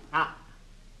 Huh?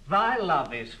 Thy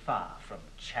love is far from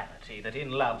charity, that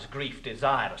in love's grief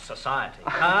desire society.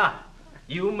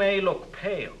 You may look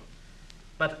pale,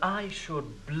 but I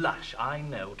should blush, I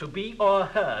know, to be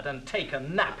o'erheard and take a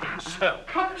napping so.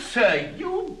 Come, sir,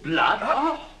 you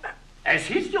blush? As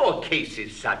is your case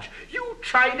is such, you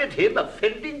chided him,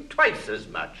 offending twice as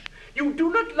much. You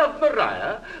do not love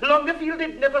Maria. Longaville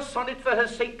did never sonnet for her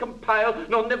sake compile,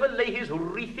 nor never lay his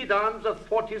wreathed arms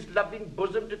athwart his loving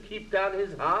bosom to keep down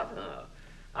his heart.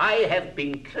 I have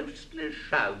been closely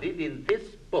shrouded in this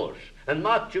bush, and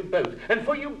marked you both, and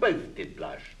for you both did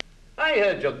blush. I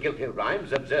heard your guilty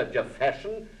rhymes, observed your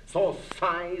fashion, saw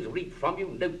sighs reek from you,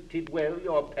 noted well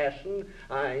your passion.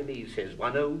 Ay, me says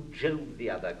one, oh Jove, the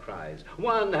other cries.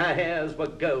 One, her hairs were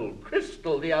gold,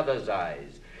 crystal, the other's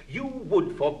eyes. You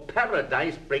would for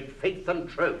paradise break faith and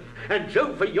troth, and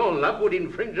Jove for your love would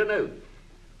infringe an oath.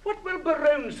 What will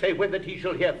Berowne say when that he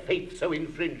shall hear faith so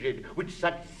infringed, which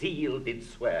such zeal did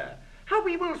swear? How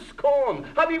he will scorn,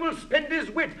 how he will spend his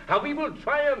wit, how he will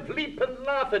triumph, leap and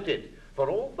laugh at it. For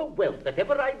all the wealth that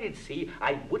ever I did see,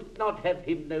 I would not have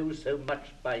him know so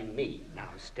much by me. Now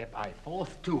step I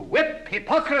forth to whip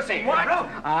hypocrisy.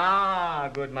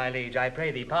 What? Good my liege, I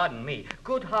pray thee pardon me.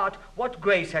 Good heart, what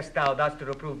grace hast thou thus to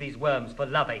reprove these worms for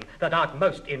loving, that art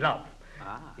most in love?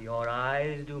 Your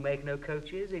eyes do make no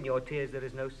coaches, in your tears there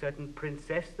is no certain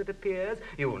princess that appears.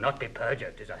 You will not be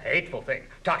perjured, 'tis a hateful thing.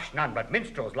 Tush none but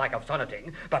minstrels like of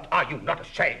sonneting, but are you not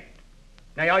ashamed?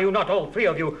 Nay, are you not all 3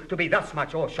 of you to be thus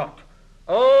much o'ershot?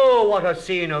 Oh, what a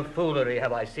scene of foolery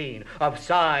have I seen, of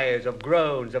sighs, of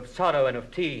groans, of sorrow, and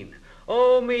of teen.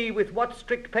 Oh me, with what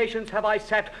strict patience have I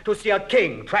sat to see a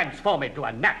king transform into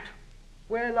a gnat.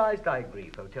 Where lies thy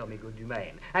grief, oh tell me, good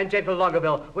Dumaine? And gentle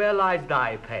Longaville, where lies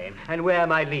thy pain? And where,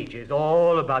 my lieges,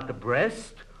 all about the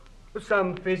breast?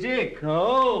 Some physic,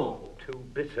 oh. Too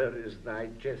bitter is thy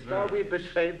jest. Are we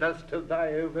betrayed thus to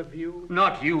thy overview?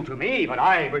 Not you to me, but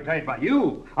I betrayed by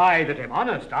you. I that am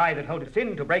honest, I that hold a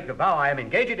sin to break the vow I am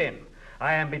engaged in.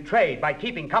 I am betrayed by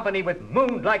keeping company with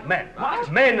moon-like men.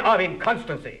 What? Men of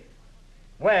inconstancy.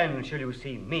 When shall you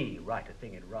see me write a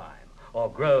thing in rhyme, or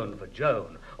groan for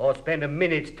Joan, or spend a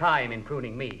minute's time in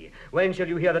pruning me? When shall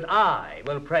you hear that I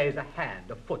will praise a hand,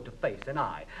 a foot, a face, an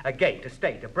eye, a gait, a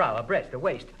state, a brow, a breast, a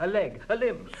waist, a leg, a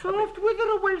limb? Soft, whither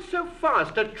away so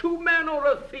fast? A true man or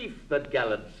a thief, that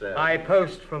gallant sir? I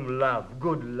post from love,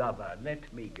 good lover,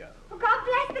 let me go. God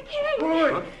bless the king!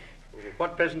 Boy!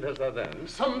 What present hast thou then?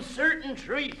 Some certain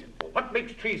treason. What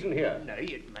makes treason here? Nay,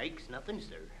 it makes nothing,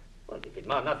 sir. Well, if it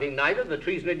mar nothing neither, the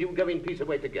treason and you go in peace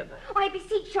away together. I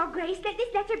beseech your grace, let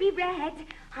this letter be read.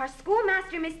 Our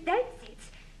schoolmaster misdoubts it.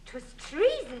 'Twas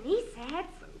treason, he said.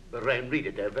 Berowne, read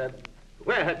it over.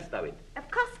 Where hadst thou it?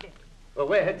 Of Costard. Or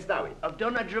where hadst thou it? Of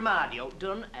Dun-a-Dramadio,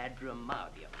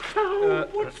 Dun-a-Dramadio. Oh,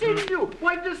 what's in you?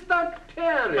 Why dost thou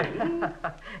tear it?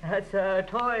 That's a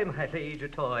toy, my liege, a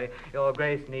toy. Your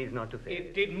grace needs not to fear.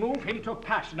 It did move him to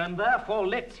passion, and therefore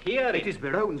let's hear it. It is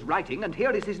Berowne's writing, and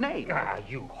here is his name. Ah,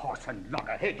 you horse and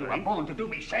loggerhead, you are born to do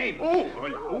me shame.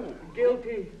 Oh.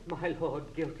 Guilty, my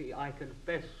lord, guilty. I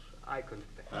confess, I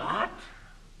confess. What?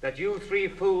 That you three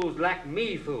fools lack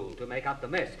me, fool, to make up the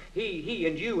mess. He,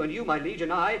 and you, my liege,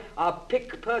 and I are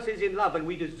pick purses in love, and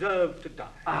we deserve to die.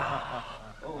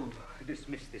 Oh,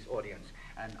 dismiss this audience,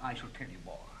 and I shall tell you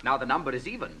more. Now the number is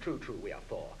even. True, we are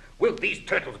four. Will these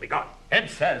turtles be gone?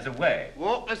 Hence, sirs, away.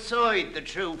 Walk aside, the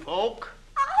true folk,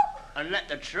 and let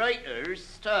the traitors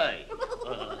stay.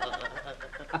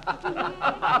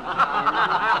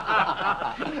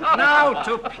 Now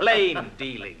to plain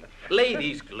dealing. Lay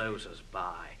these glozers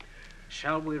by.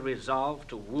 Shall we resolve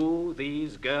to woo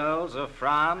these girls of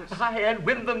France? Aye, and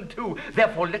win them too.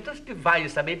 Therefore, let us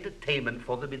devise some entertainment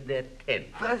for them in their tent.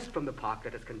 First from the park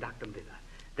let us conduct them thither.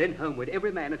 Then homeward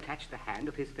every man attach the hand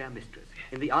of his fair mistress.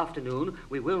 In the afternoon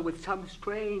we will with some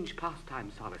strange pastime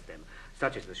solace them,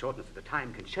 such as the shortness of the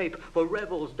time can shape, for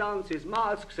revels, dances,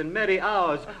 masks, and merry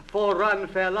hours, for run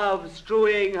fair love,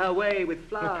 strewing her way with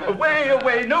flowers.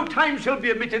 Away, no time shall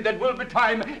be omitted that will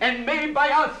betime, and may by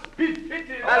us be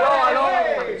fitted.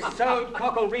 Allons! Sowed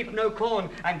cockle reap no corn,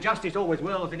 and justice always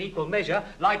whirls in equal measure.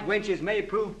 Light wenches may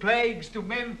prove plagues to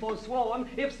men forsworn,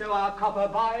 if so our copper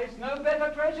buys no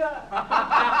better treasure.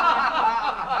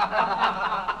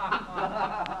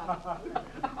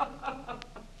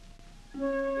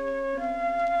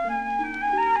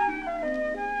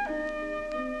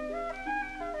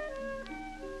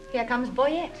 Here comes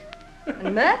Boyet,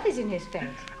 and mirth is in his face.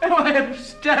 Oh, I am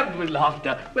stabbed with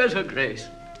laughter. Where's her grace?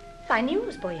 Fine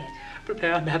news, Boyet.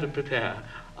 Prepare, madam, prepare.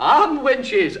 Arm,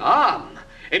 wenches, arm.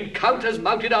 Encounters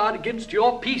mounted on against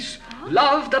your peace.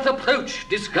 Love doth approach,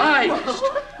 disguised.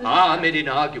 Armed in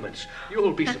arguments.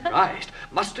 You'll be surprised.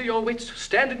 Muster your wits,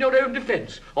 stand in your own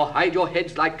defence, or hide your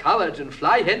heads like cowards and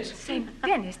fly hence. St.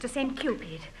 Denis to St.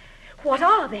 Cupid. What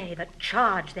are they that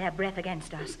charge their breath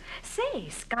against us? Say,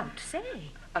 scout,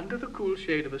 say. Under the cool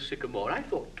shade of a sycamore, I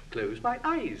thought to close my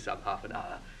eyes some half an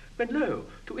hour. When lo,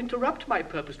 to interrupt my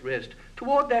purposed rest,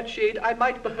 toward that shade I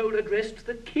might behold addressed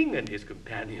the king and his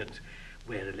companions.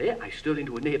 Warily I stole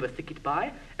into a neighbour thicket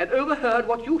by, and overheard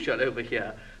what you shall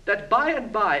overhear, that by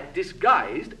and by,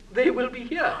 disguised, they will be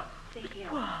here.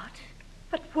 What?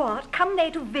 But what? Come they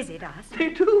to visit us?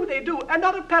 They do, and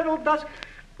not apparelled thus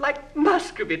like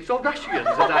Muscovites or Russians,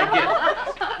 as I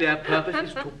get. Their purpose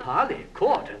is to parley,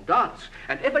 court, and dance,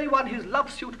 and every one his love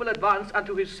suit will advance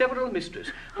unto his several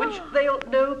mistress, which they'll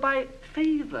know by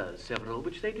favours several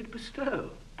which they did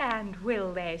bestow. And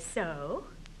will they so?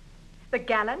 The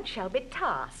gallant shall be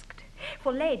tasked.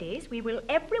 For ladies, we will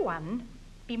every one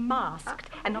be masked,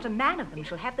 and not a man of them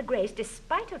shall have the grace,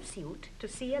 despite of suit, to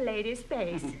see a lady's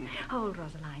face. Hold,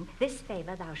 Rosaline, this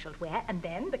favour thou shalt wear, and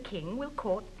then the king will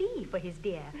court thee for his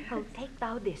dear. Oh, take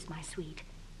thou this, my sweet,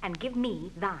 and give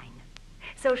me thine.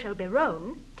 So shall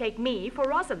Berowne take me for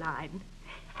Rosaline.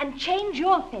 And change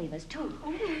your favours too.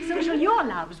 So shall your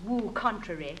loves woo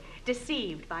contrary,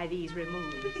 deceived by these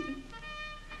removes.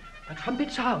 The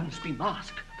trumpet sounds, be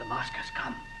masked, the mask has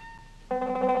come.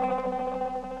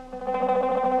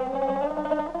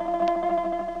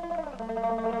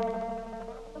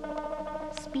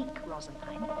 Speak,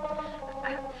 Rosaline.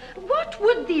 What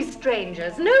would these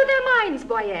strangers know their minds,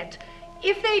 Boyet?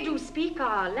 If they do speak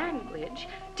our language,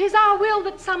 'tis our will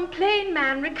that some plain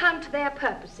man recount their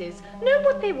purposes. Know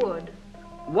what they would.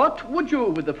 What would you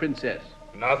with the princess?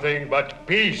 Nothing but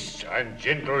peace and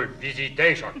gentle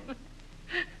visitation.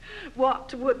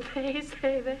 What would they,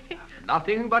 say they?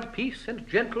 Nothing but peace and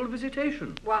gentle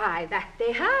visitation. Why, that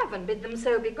they have, and bid them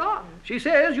so be gone. She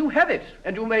says you have it,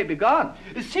 and you may be gone.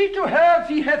 Say to her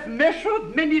he hath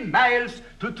measured many miles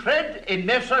to tread a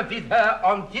measure with her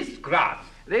on this grass.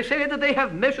 They say that they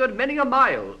have measured many a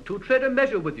mile to tread a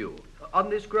measure with you on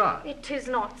this grass. It is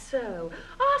not so.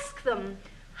 Ask them,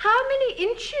 how many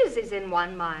inches is in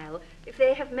 1 mile? If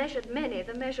they have measured many,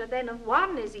 the measure then of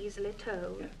one is easily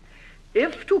told.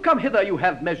 If to come hither you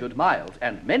have measured miles,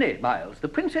 and many miles, the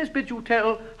princess bids you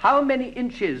tell how many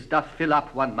inches doth fill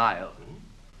up 1 mile.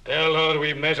 Tell her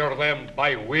we measure them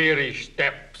by weary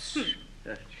steps.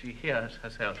 She hears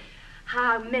herself.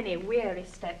 How many weary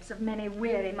steps of many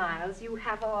weary miles you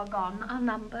have o'ergone,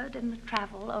 unnumbered in the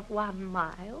travel of 1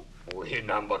 mile? We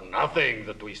number nothing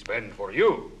that we spend for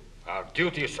you. Our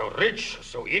duty is so rich,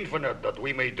 so infinite, that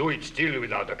we may do it still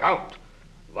without account.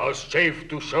 Vouchsafe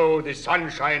to show the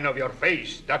sunshine of your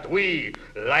face, that we,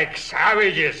 like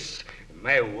savages,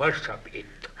 may worship it.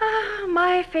 Ah,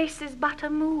 my face is but a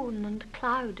moon, and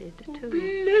clouded too.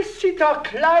 Blessed are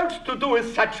clouds to do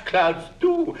as such clouds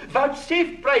do.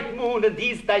 Vouchsafe, bright moon, and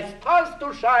these thy stars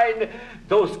to shine,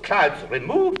 those clouds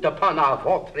removed upon our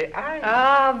watery eyes.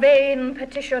 Ah, vain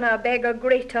petitioner, beg a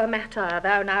greater matter.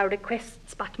 Thou now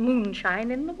requests but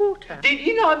moonshine in the water. Did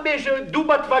in our measure do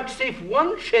but vouchsafe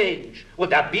one change? Well,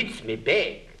 that bids me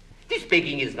beg. This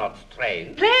begging is not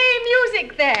strange. Play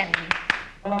music, then.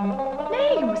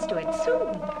 Nay, you must do it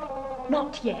soon.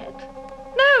 Not yet.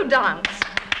 No dance.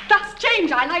 Thus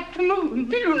change I like the moon.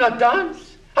 Do you not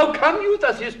dance? How come you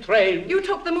thus estranged? You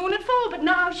took the moon at full, but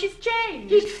now she's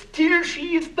changed. Yet still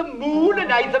she is the moon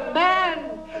and I the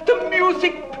man. The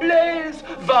music plays.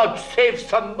 Vouchsafe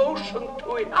some motion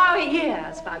to it. Our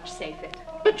ears vouchsafe it.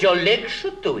 But your legs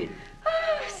should do it.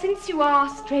 Ah, since you are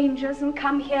strangers and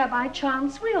come here by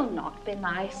chance, we'll not be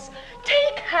nice.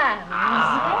 Take hands.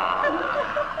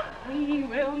 We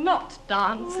will not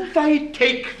dance. Why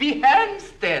take the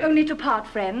hands, then? Only to part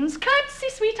friends. Curtsy,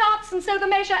 sweethearts, and so the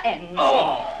measure ends.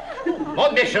 Oh,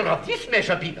 what measure of this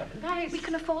measure be the nice? We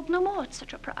can afford no more at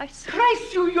such a price.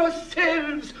 Price you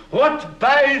yourselves. What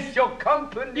buys your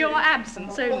company? Your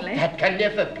absence only. That can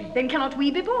never be. Then cannot we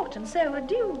be bought, and so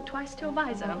adieu, twice to your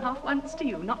visor, and half once to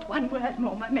you. Not one word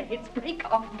more, my maids. Break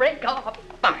off, break off.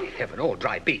 By heaven, all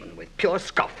dry beaten with pure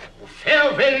scoff.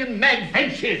 Farewell, mad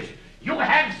wenches. You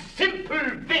have simple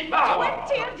wit. 20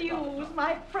 adieus,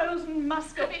 my frozen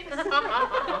muscovits.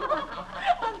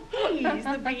 He's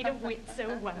the breed of wit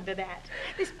so wondered at.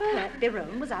 This pert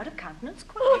Berowne was out of countenance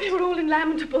quite. Oh, they were all in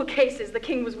lamentable cases. The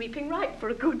king was weeping right for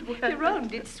a good word. Berowne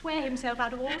did swear himself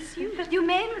out of all suit.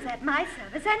 Dumaine was at my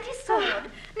service, and his sword.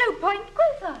 No point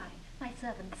quoth I. My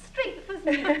servant's strength was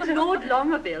new. Lord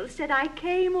Longaville said I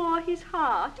came o'er his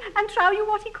heart, and trow you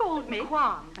what he called me?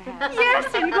 Quan, perhaps.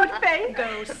 Yes, in good faith.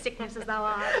 Go, sickness as thou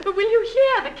art. But will you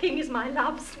hear? The king is my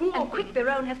love sworn. And quick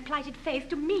Berowne hath plighted faith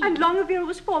to me. And Longaville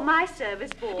was for my service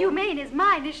born. Dumaine is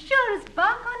mine as sure as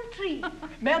bark on tree.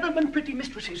 Madam and pretty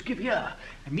mistresses, give ear.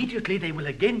 Immediately they will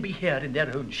again be here in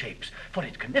their own shapes, for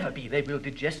it can never be they will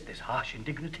digest this harsh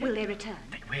indignity. Will they return?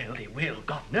 They will,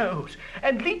 God knows.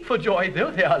 And leap for joy, though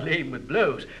they are lame with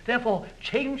blows. Therefore,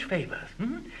 change favours,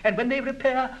 and when they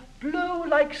repair, blow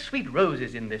like sweet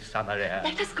roses in this summer air.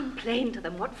 Let us complain to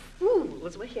them what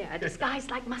fools were here,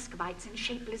 disguised like Muscovites in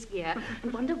shapeless gear,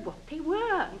 and wonder what they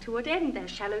were, and to what end their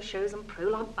shallow shows and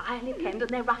prologue vilely penned, and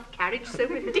their rough carriage so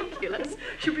ridiculous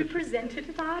should be presented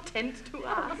at our tent to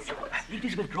us.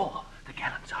 Ladies, withdraw. The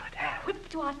gallants are at hand. Whip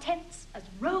to our tents as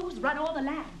roes run o'er the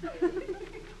land.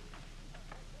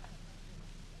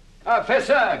 Fair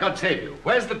sir, God save you.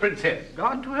 Where's the princess?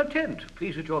 Gone to her tent.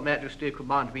 Please that your majesty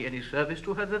command me any service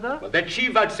to her thither. Well, that she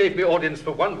vouchsafe me audience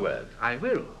for one word. I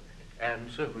will. And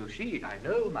so will she, I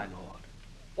know, my lord.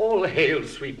 All hail,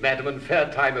 sweet madam, and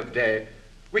fair time of day.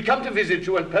 We come to visit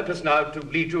you and purpose now to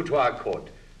lead you to our court.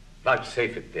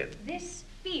 Vouchsafe it then. This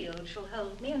field shall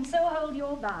hold me, and so hold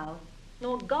your vow.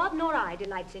 Nor God nor I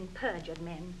delights in perjured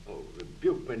men. Oh,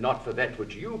 rebuke me not for that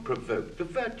which you provoke. The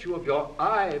virtue of your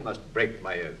eye must break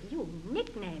my oath. You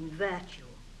nickname virtue.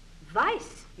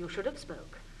 Vice you should have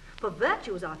spoke, for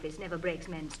virtue's office never breaks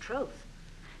men's troth.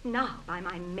 Now, by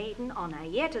my maiden honour,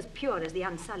 yet as pure as the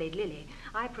unsullied lily,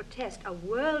 I protest a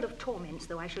world of torments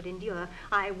though I should endure,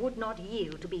 I would not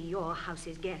yield to be your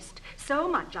house's guest. So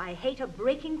much I hate a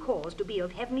breaking cause to be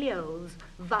of heavenly oaths,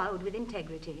 vowed with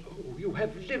integrity. Oh, you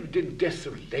have lived in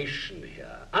desolation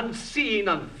here, unseen,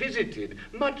 unvisited,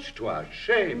 much to our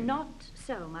shame. Not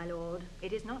so, my lord.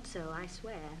 It is not so, I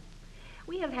swear.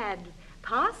 We have had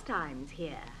pastimes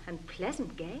here, and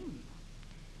pleasant game.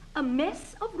 A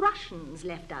mess of Russians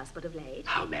left us but of late.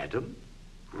 How, madam?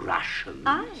 Russians?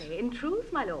 Aye, in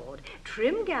truth, my lord.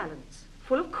 Trim gallants,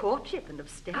 full of courtship and of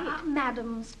state.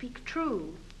 Madam, speak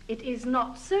true. It is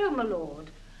not so, my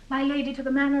lord. My lady to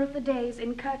the manner of the days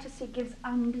in courtesy gives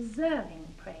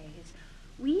undeserving praise.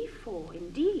 We four,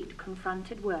 indeed,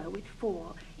 confronted were with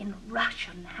four in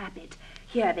Russian habit.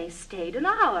 Here they stayed an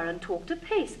hour and talked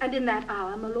apace, and in that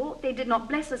hour, my lord, they did not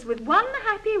bless us with one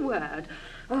happy word.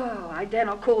 Oh, I dare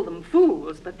not call them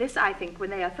fools, but this, I think,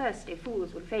 when they are thirsty,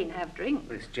 fools would fain have drink.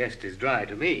 This jest is dry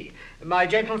to me. My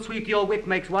gentle sweet, your wit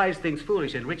makes wise things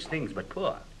foolish and rich things but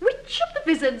poor. Which of the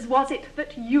wizards was it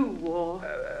that you wore?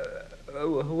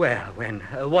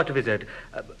 What wizard?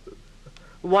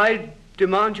 Why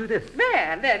demand you this?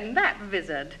 There, then, that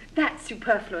wizard. That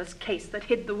superfluous case that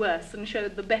hid the worse and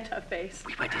showed the better face.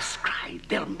 We were described.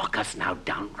 They'll mock us now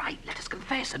downright. Let us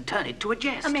confess and turn it to a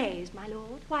jest. Amazed, my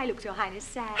lord. Why looks your highness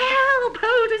sad? Help!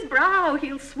 Hold his brow.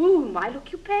 He'll swoon. Why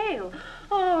look you pale?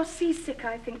 Oh, seasick,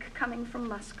 I think, coming from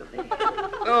Muscovy.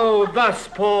 Oh, thus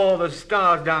pour the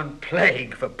stars down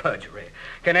plague for perjury.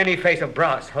 Can any face of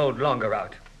brass hold longer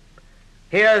out?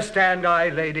 Here stand I,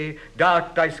 lady,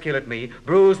 dart thy skill at me,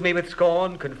 bruise me with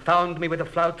scorn, confound me with a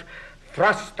flout,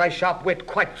 thrust thy sharp wit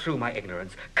quite through my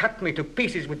ignorance, cut me to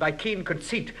pieces with thy keen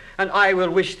conceit, and I will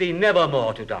wish thee never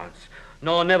more to dance,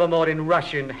 nor never more in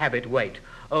Russian habit wait.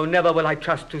 Oh, never will I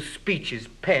trust to speeches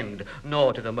penned,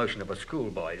 nor to the motion of a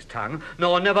schoolboy's tongue,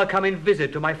 nor never come in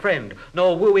visit to my friend,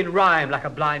 nor woo in rhyme like a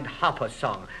blind harper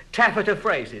song, taffeta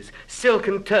phrases,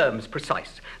 silken terms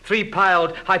precise,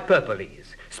 three-piled hyperboles,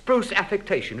 spruce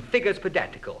affectation, figures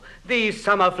pedantical. These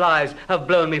summer flies have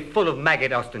blown me full of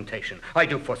maggot ostentation. I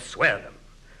do forswear them.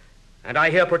 And I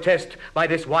here protest by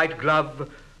this white glove,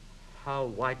 how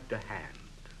white the hand,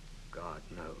 God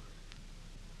knows.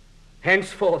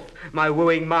 Henceforth, my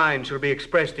wooing mind shall be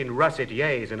expressed in russet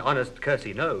yeas and honest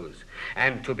cursey noes.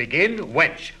 And to begin,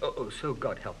 wench, so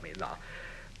God help me, la.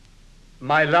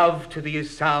 My love to thee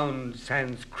is sound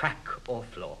sans crack or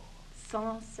flaw.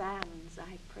 Sans sans,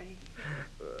 I pray.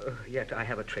 Yet I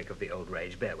have a trick of the old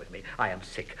rage. Bear with me. I am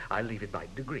sick. I'll leave it by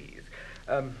degrees.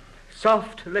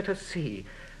 Soft, let us see.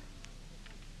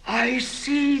 I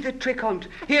see the trick on't.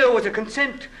 Here was a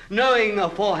consent, knowing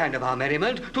aforehand of our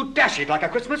merriment, to dash it like a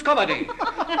Christmas comedy.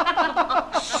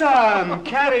 Some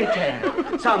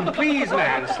character, some please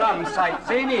man, some sight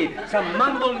zany, some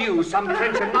mumble news, some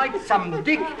trencher knight, some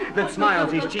dick that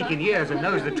smiles his cheek in years and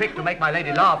knows the trick to make my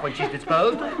lady laugh when she's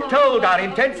disposed, told our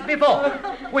intents before,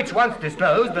 which once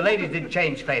disclosed, the ladies did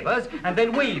change favours, and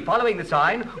then we, following the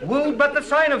sign, wooed but the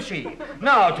sign of she.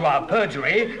 Now to our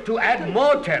perjury, to add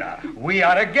more terror, we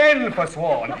are again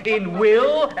forsworn in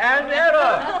will and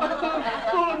error.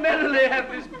 Full merrily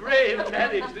have this brave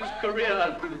managed this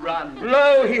career to run.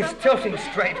 Lo, he's tilting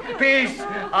straight. Peace,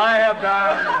 I have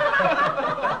done.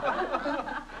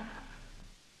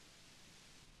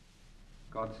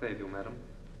 God save you, madam.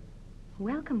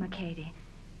 Welcome, Mereade.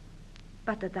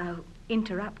 But that thou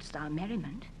interruptst our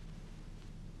merriment.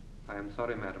 I am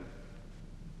sorry, madam.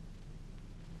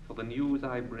 For the news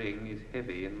I bring is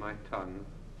heavy in my tongue.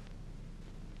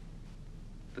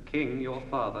 The king, your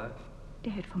father...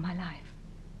 Dead for my life.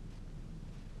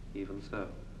 Even so.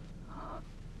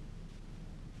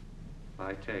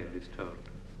 My tale is told.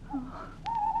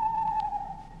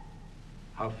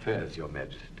 How fares your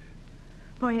majesty?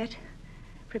 Boyet,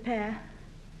 prepare.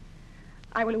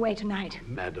 I will away tonight.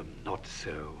 Madam, not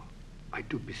so. I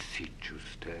do beseech you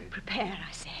stay. Prepare,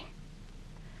 I say.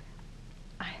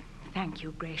 I thank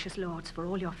you, gracious lords, for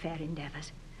all your fair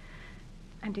endeavours,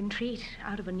 and entreat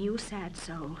out of a new sad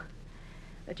soul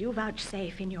that you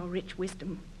vouchsafe in your rich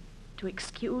wisdom to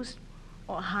excuse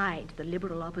or hide the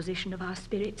liberal opposition of our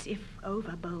spirits if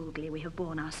over boldly we have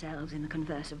borne ourselves in the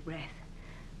converse of breath.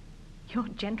 Your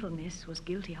gentleness was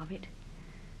guilty of it.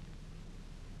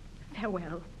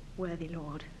 Farewell, worthy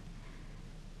lord.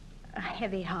 A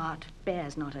heavy heart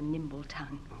bears not a nimble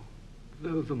tongue.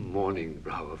 Though the morning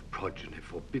brow of progeny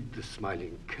forbid the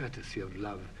smiling courtesy of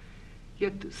love,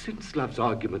 yet since love's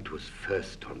argument was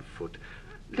first on foot,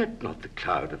 let not the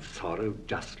cloud of sorrow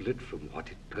just lit from what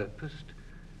it purposed,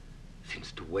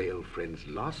 since to wail friends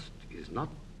lost is not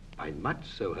by much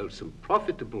so wholesome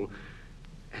profitable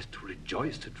as to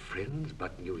rejoice at friends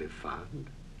but newly found.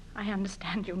 I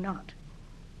understand you not.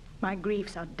 My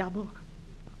griefs are double.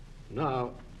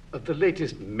 Now, at the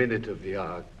latest minute of the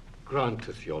hour, grant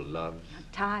us your loves.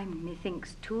 A time,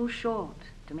 methinks, too short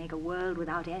to make a world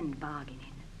without end bargain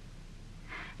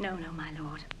in. No, no, my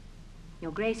lord.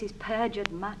 Your grace is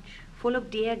perjured much, full of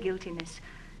dear guiltiness.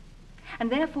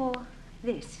 And therefore,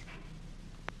 this.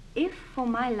 If for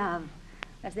my love,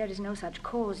 as there is no such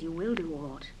cause, you will do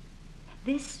aught,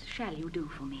 this shall you do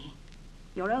for me.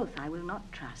 Your oath I will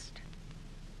not trust,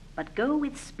 but go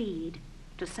with speed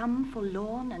to some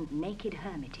forlorn and naked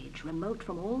hermitage, remote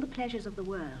from all the pleasures of the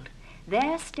world.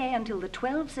 There stay until the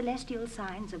 12 celestial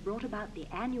signs have brought about the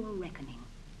annual reckoning.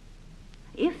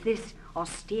 If this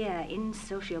austere,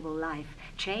 insociable life,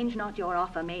 change not your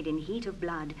offer made in heat of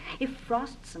blood. If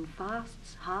frosts and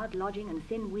fasts, hard lodging and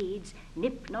thin weeds,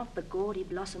 nip not the gaudy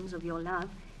blossoms of your love,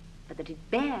 but that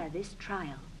it bear this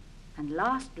trial and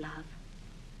last love.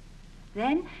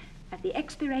 Then, at the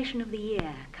expiration of the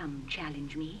year, come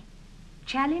challenge me.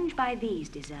 Challenge by these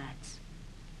deserts,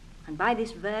 and by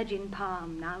this virgin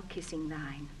palm now kissing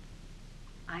thine.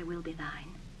 I will be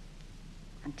thine.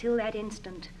 Until that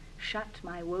instant, shut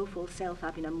my woeful self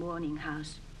up in a mourning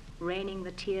house, raining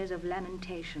the tears of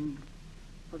lamentation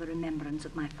for the remembrance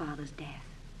of my father's death.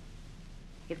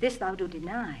 If this thou do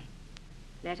deny,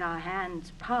 let our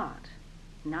hands part,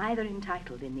 neither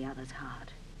entitled in the other's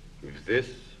heart. If this,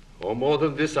 or more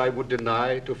than this, I would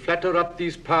deny, to flatter up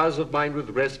these powers of mine with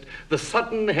rest, the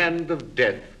sudden hand of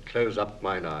death close up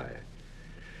mine eye.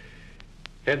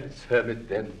 Hence, hermit,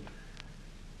 then,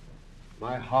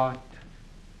 my heart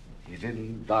is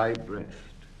in thy breast.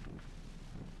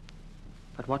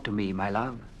 But what to me, my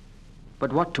love?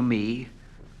 But what to me?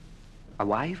 A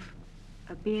wife?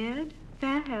 A beard,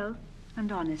 fair health,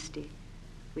 and honesty.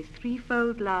 With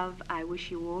threefold love, I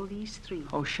wish you all these three.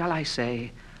 Oh, shall I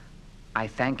say, I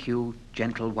thank you,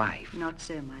 gentle wife? Not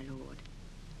so, my lord.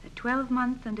 A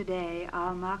 12-month and a day,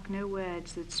 I'll mark no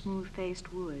words that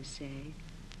smooth-faced wooers say.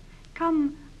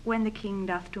 Come when the king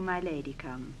doth to my lady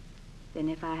come. Then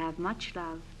if I have much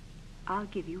love, I'll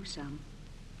give you some.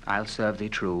 I'll serve thee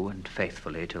true and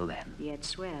faithfully till then. Yet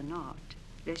swear not,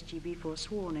 lest ye be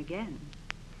forsworn again.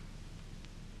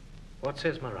 What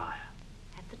says Maria?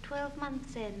 At the 12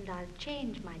 months' end, I'll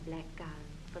change my black gown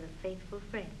for a faithful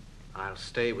friend. I'll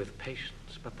stay with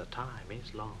patience, but the time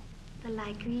is long. The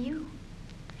like of you,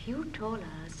 few taller,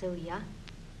 so young.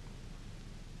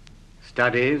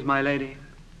 Studies, my lady.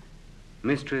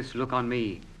 Mistress, look on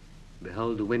me.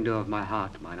 Behold the window of my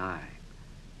heart, mine eye.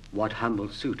 What humble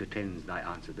suit attends thy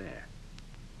answer there?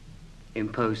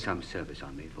 Impose some service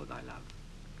on me for thy love.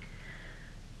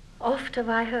 Oft have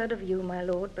I heard of you, my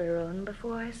lord Berowne,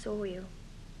 before I saw you.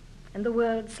 And the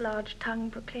world's large tongue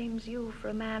proclaims you for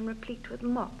a man replete with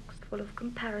mocks, full of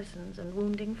comparisons and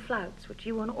wounding flouts, which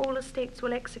you on all estates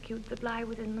will execute that lie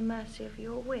within the mercy of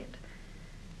your wit.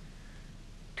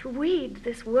 To weed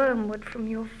this wormwood from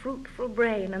your fruitful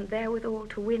brain, and therewithal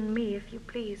to win me, if you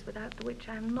please, without the which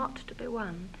I am not to be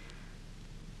won,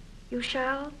 you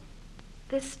shall,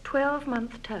 this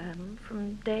 12-month term,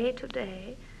 from day to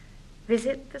day,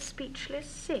 visit the speechless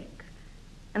sick,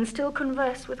 and still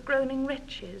converse with groaning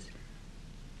wretches,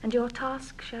 and your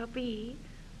task shall be,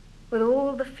 with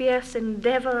all the fierce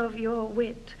endeavour of your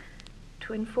wit,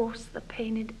 to enforce the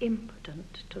pained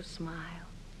impotent to smile.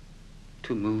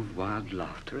 To move wild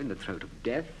laughter in the throat of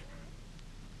death?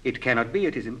 It cannot be,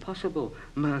 it is impossible.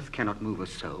 Mirth cannot move a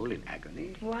soul in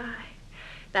agony. Why?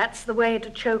 That's the way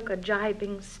to choke a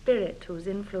gibing spirit whose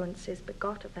influence is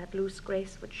begot of that loose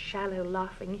grace which shallow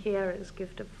laughing hearers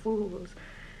give to fools.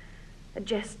 A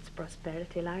jest's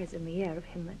prosperity lies in the ear of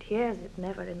him that hears it,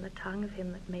 never in the tongue of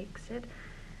him that makes it.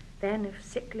 Then if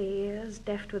sickly ears,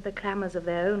 deft with the clamours of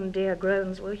their own dear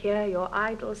groans, will hear your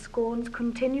idle scorns,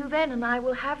 continue then, and I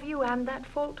will have you and that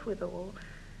fault withal.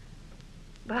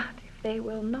 But if they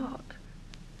will not,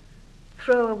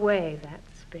 throw away that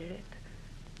spirit,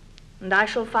 and I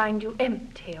shall find you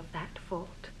empty of that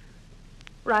fault,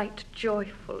 right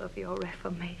joyful of your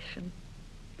reformation.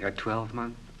 A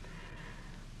 12-month?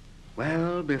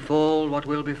 Well, befall what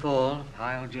will befall,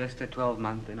 I'll jest a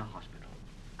 12-month in a hospital.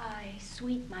 Aye,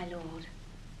 sweet my lord,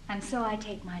 and so I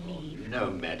take my leave. No,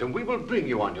 madam, we will bring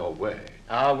you on your way.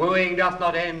 Our wooing doth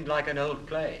not end like an old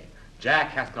play.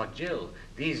 Jack hath not Jill.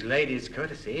 These ladies'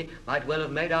 courtesy might well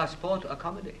have made our sport a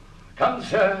comedy. Come,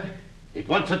 sir. It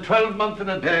wants a 12-month and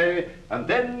a day, and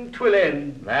then 'twill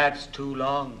end. That's too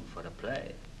long for a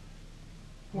play.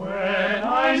 When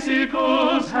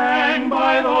icicles hang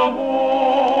by the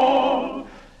wall,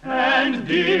 and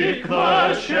Dick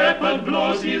the shepherd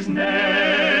blows his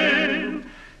name,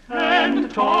 and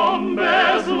Tom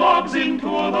bears logs into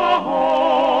the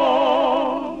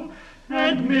hall,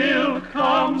 and milk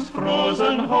comes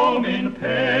frozen home in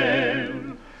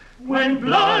pail. When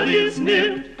blood is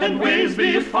nipped and ways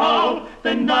be foul,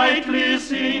 then nightly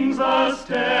sings a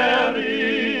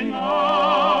staring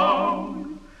owl.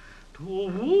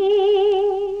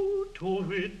 To-woo,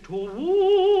 to-wit,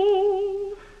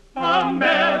 to-woo, a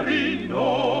merry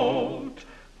note,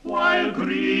 while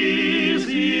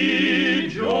greasy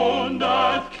Joan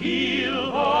doth keel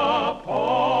the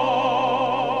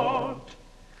pot.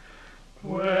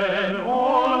 When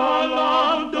all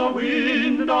aloud the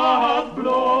wind doth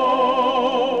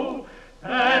blow,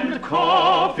 and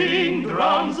coughing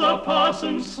drowns the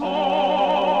parson's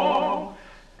saw,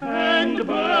 and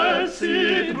birds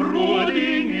sit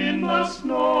brooding in the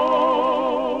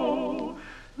snow,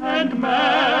 and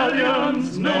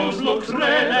Marion's nose looks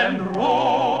red and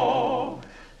raw.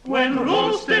 When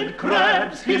roasted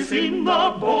crabs hiss in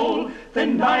the bowl,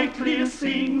 then nightly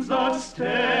sings the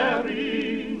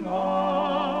staring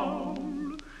owl.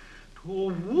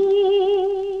 To-woo,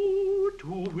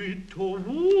 to-wee,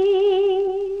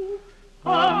 to-woo,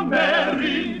 a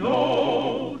merry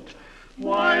note,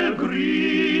 while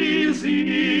greasy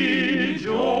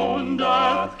Joan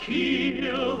doth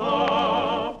keel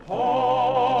the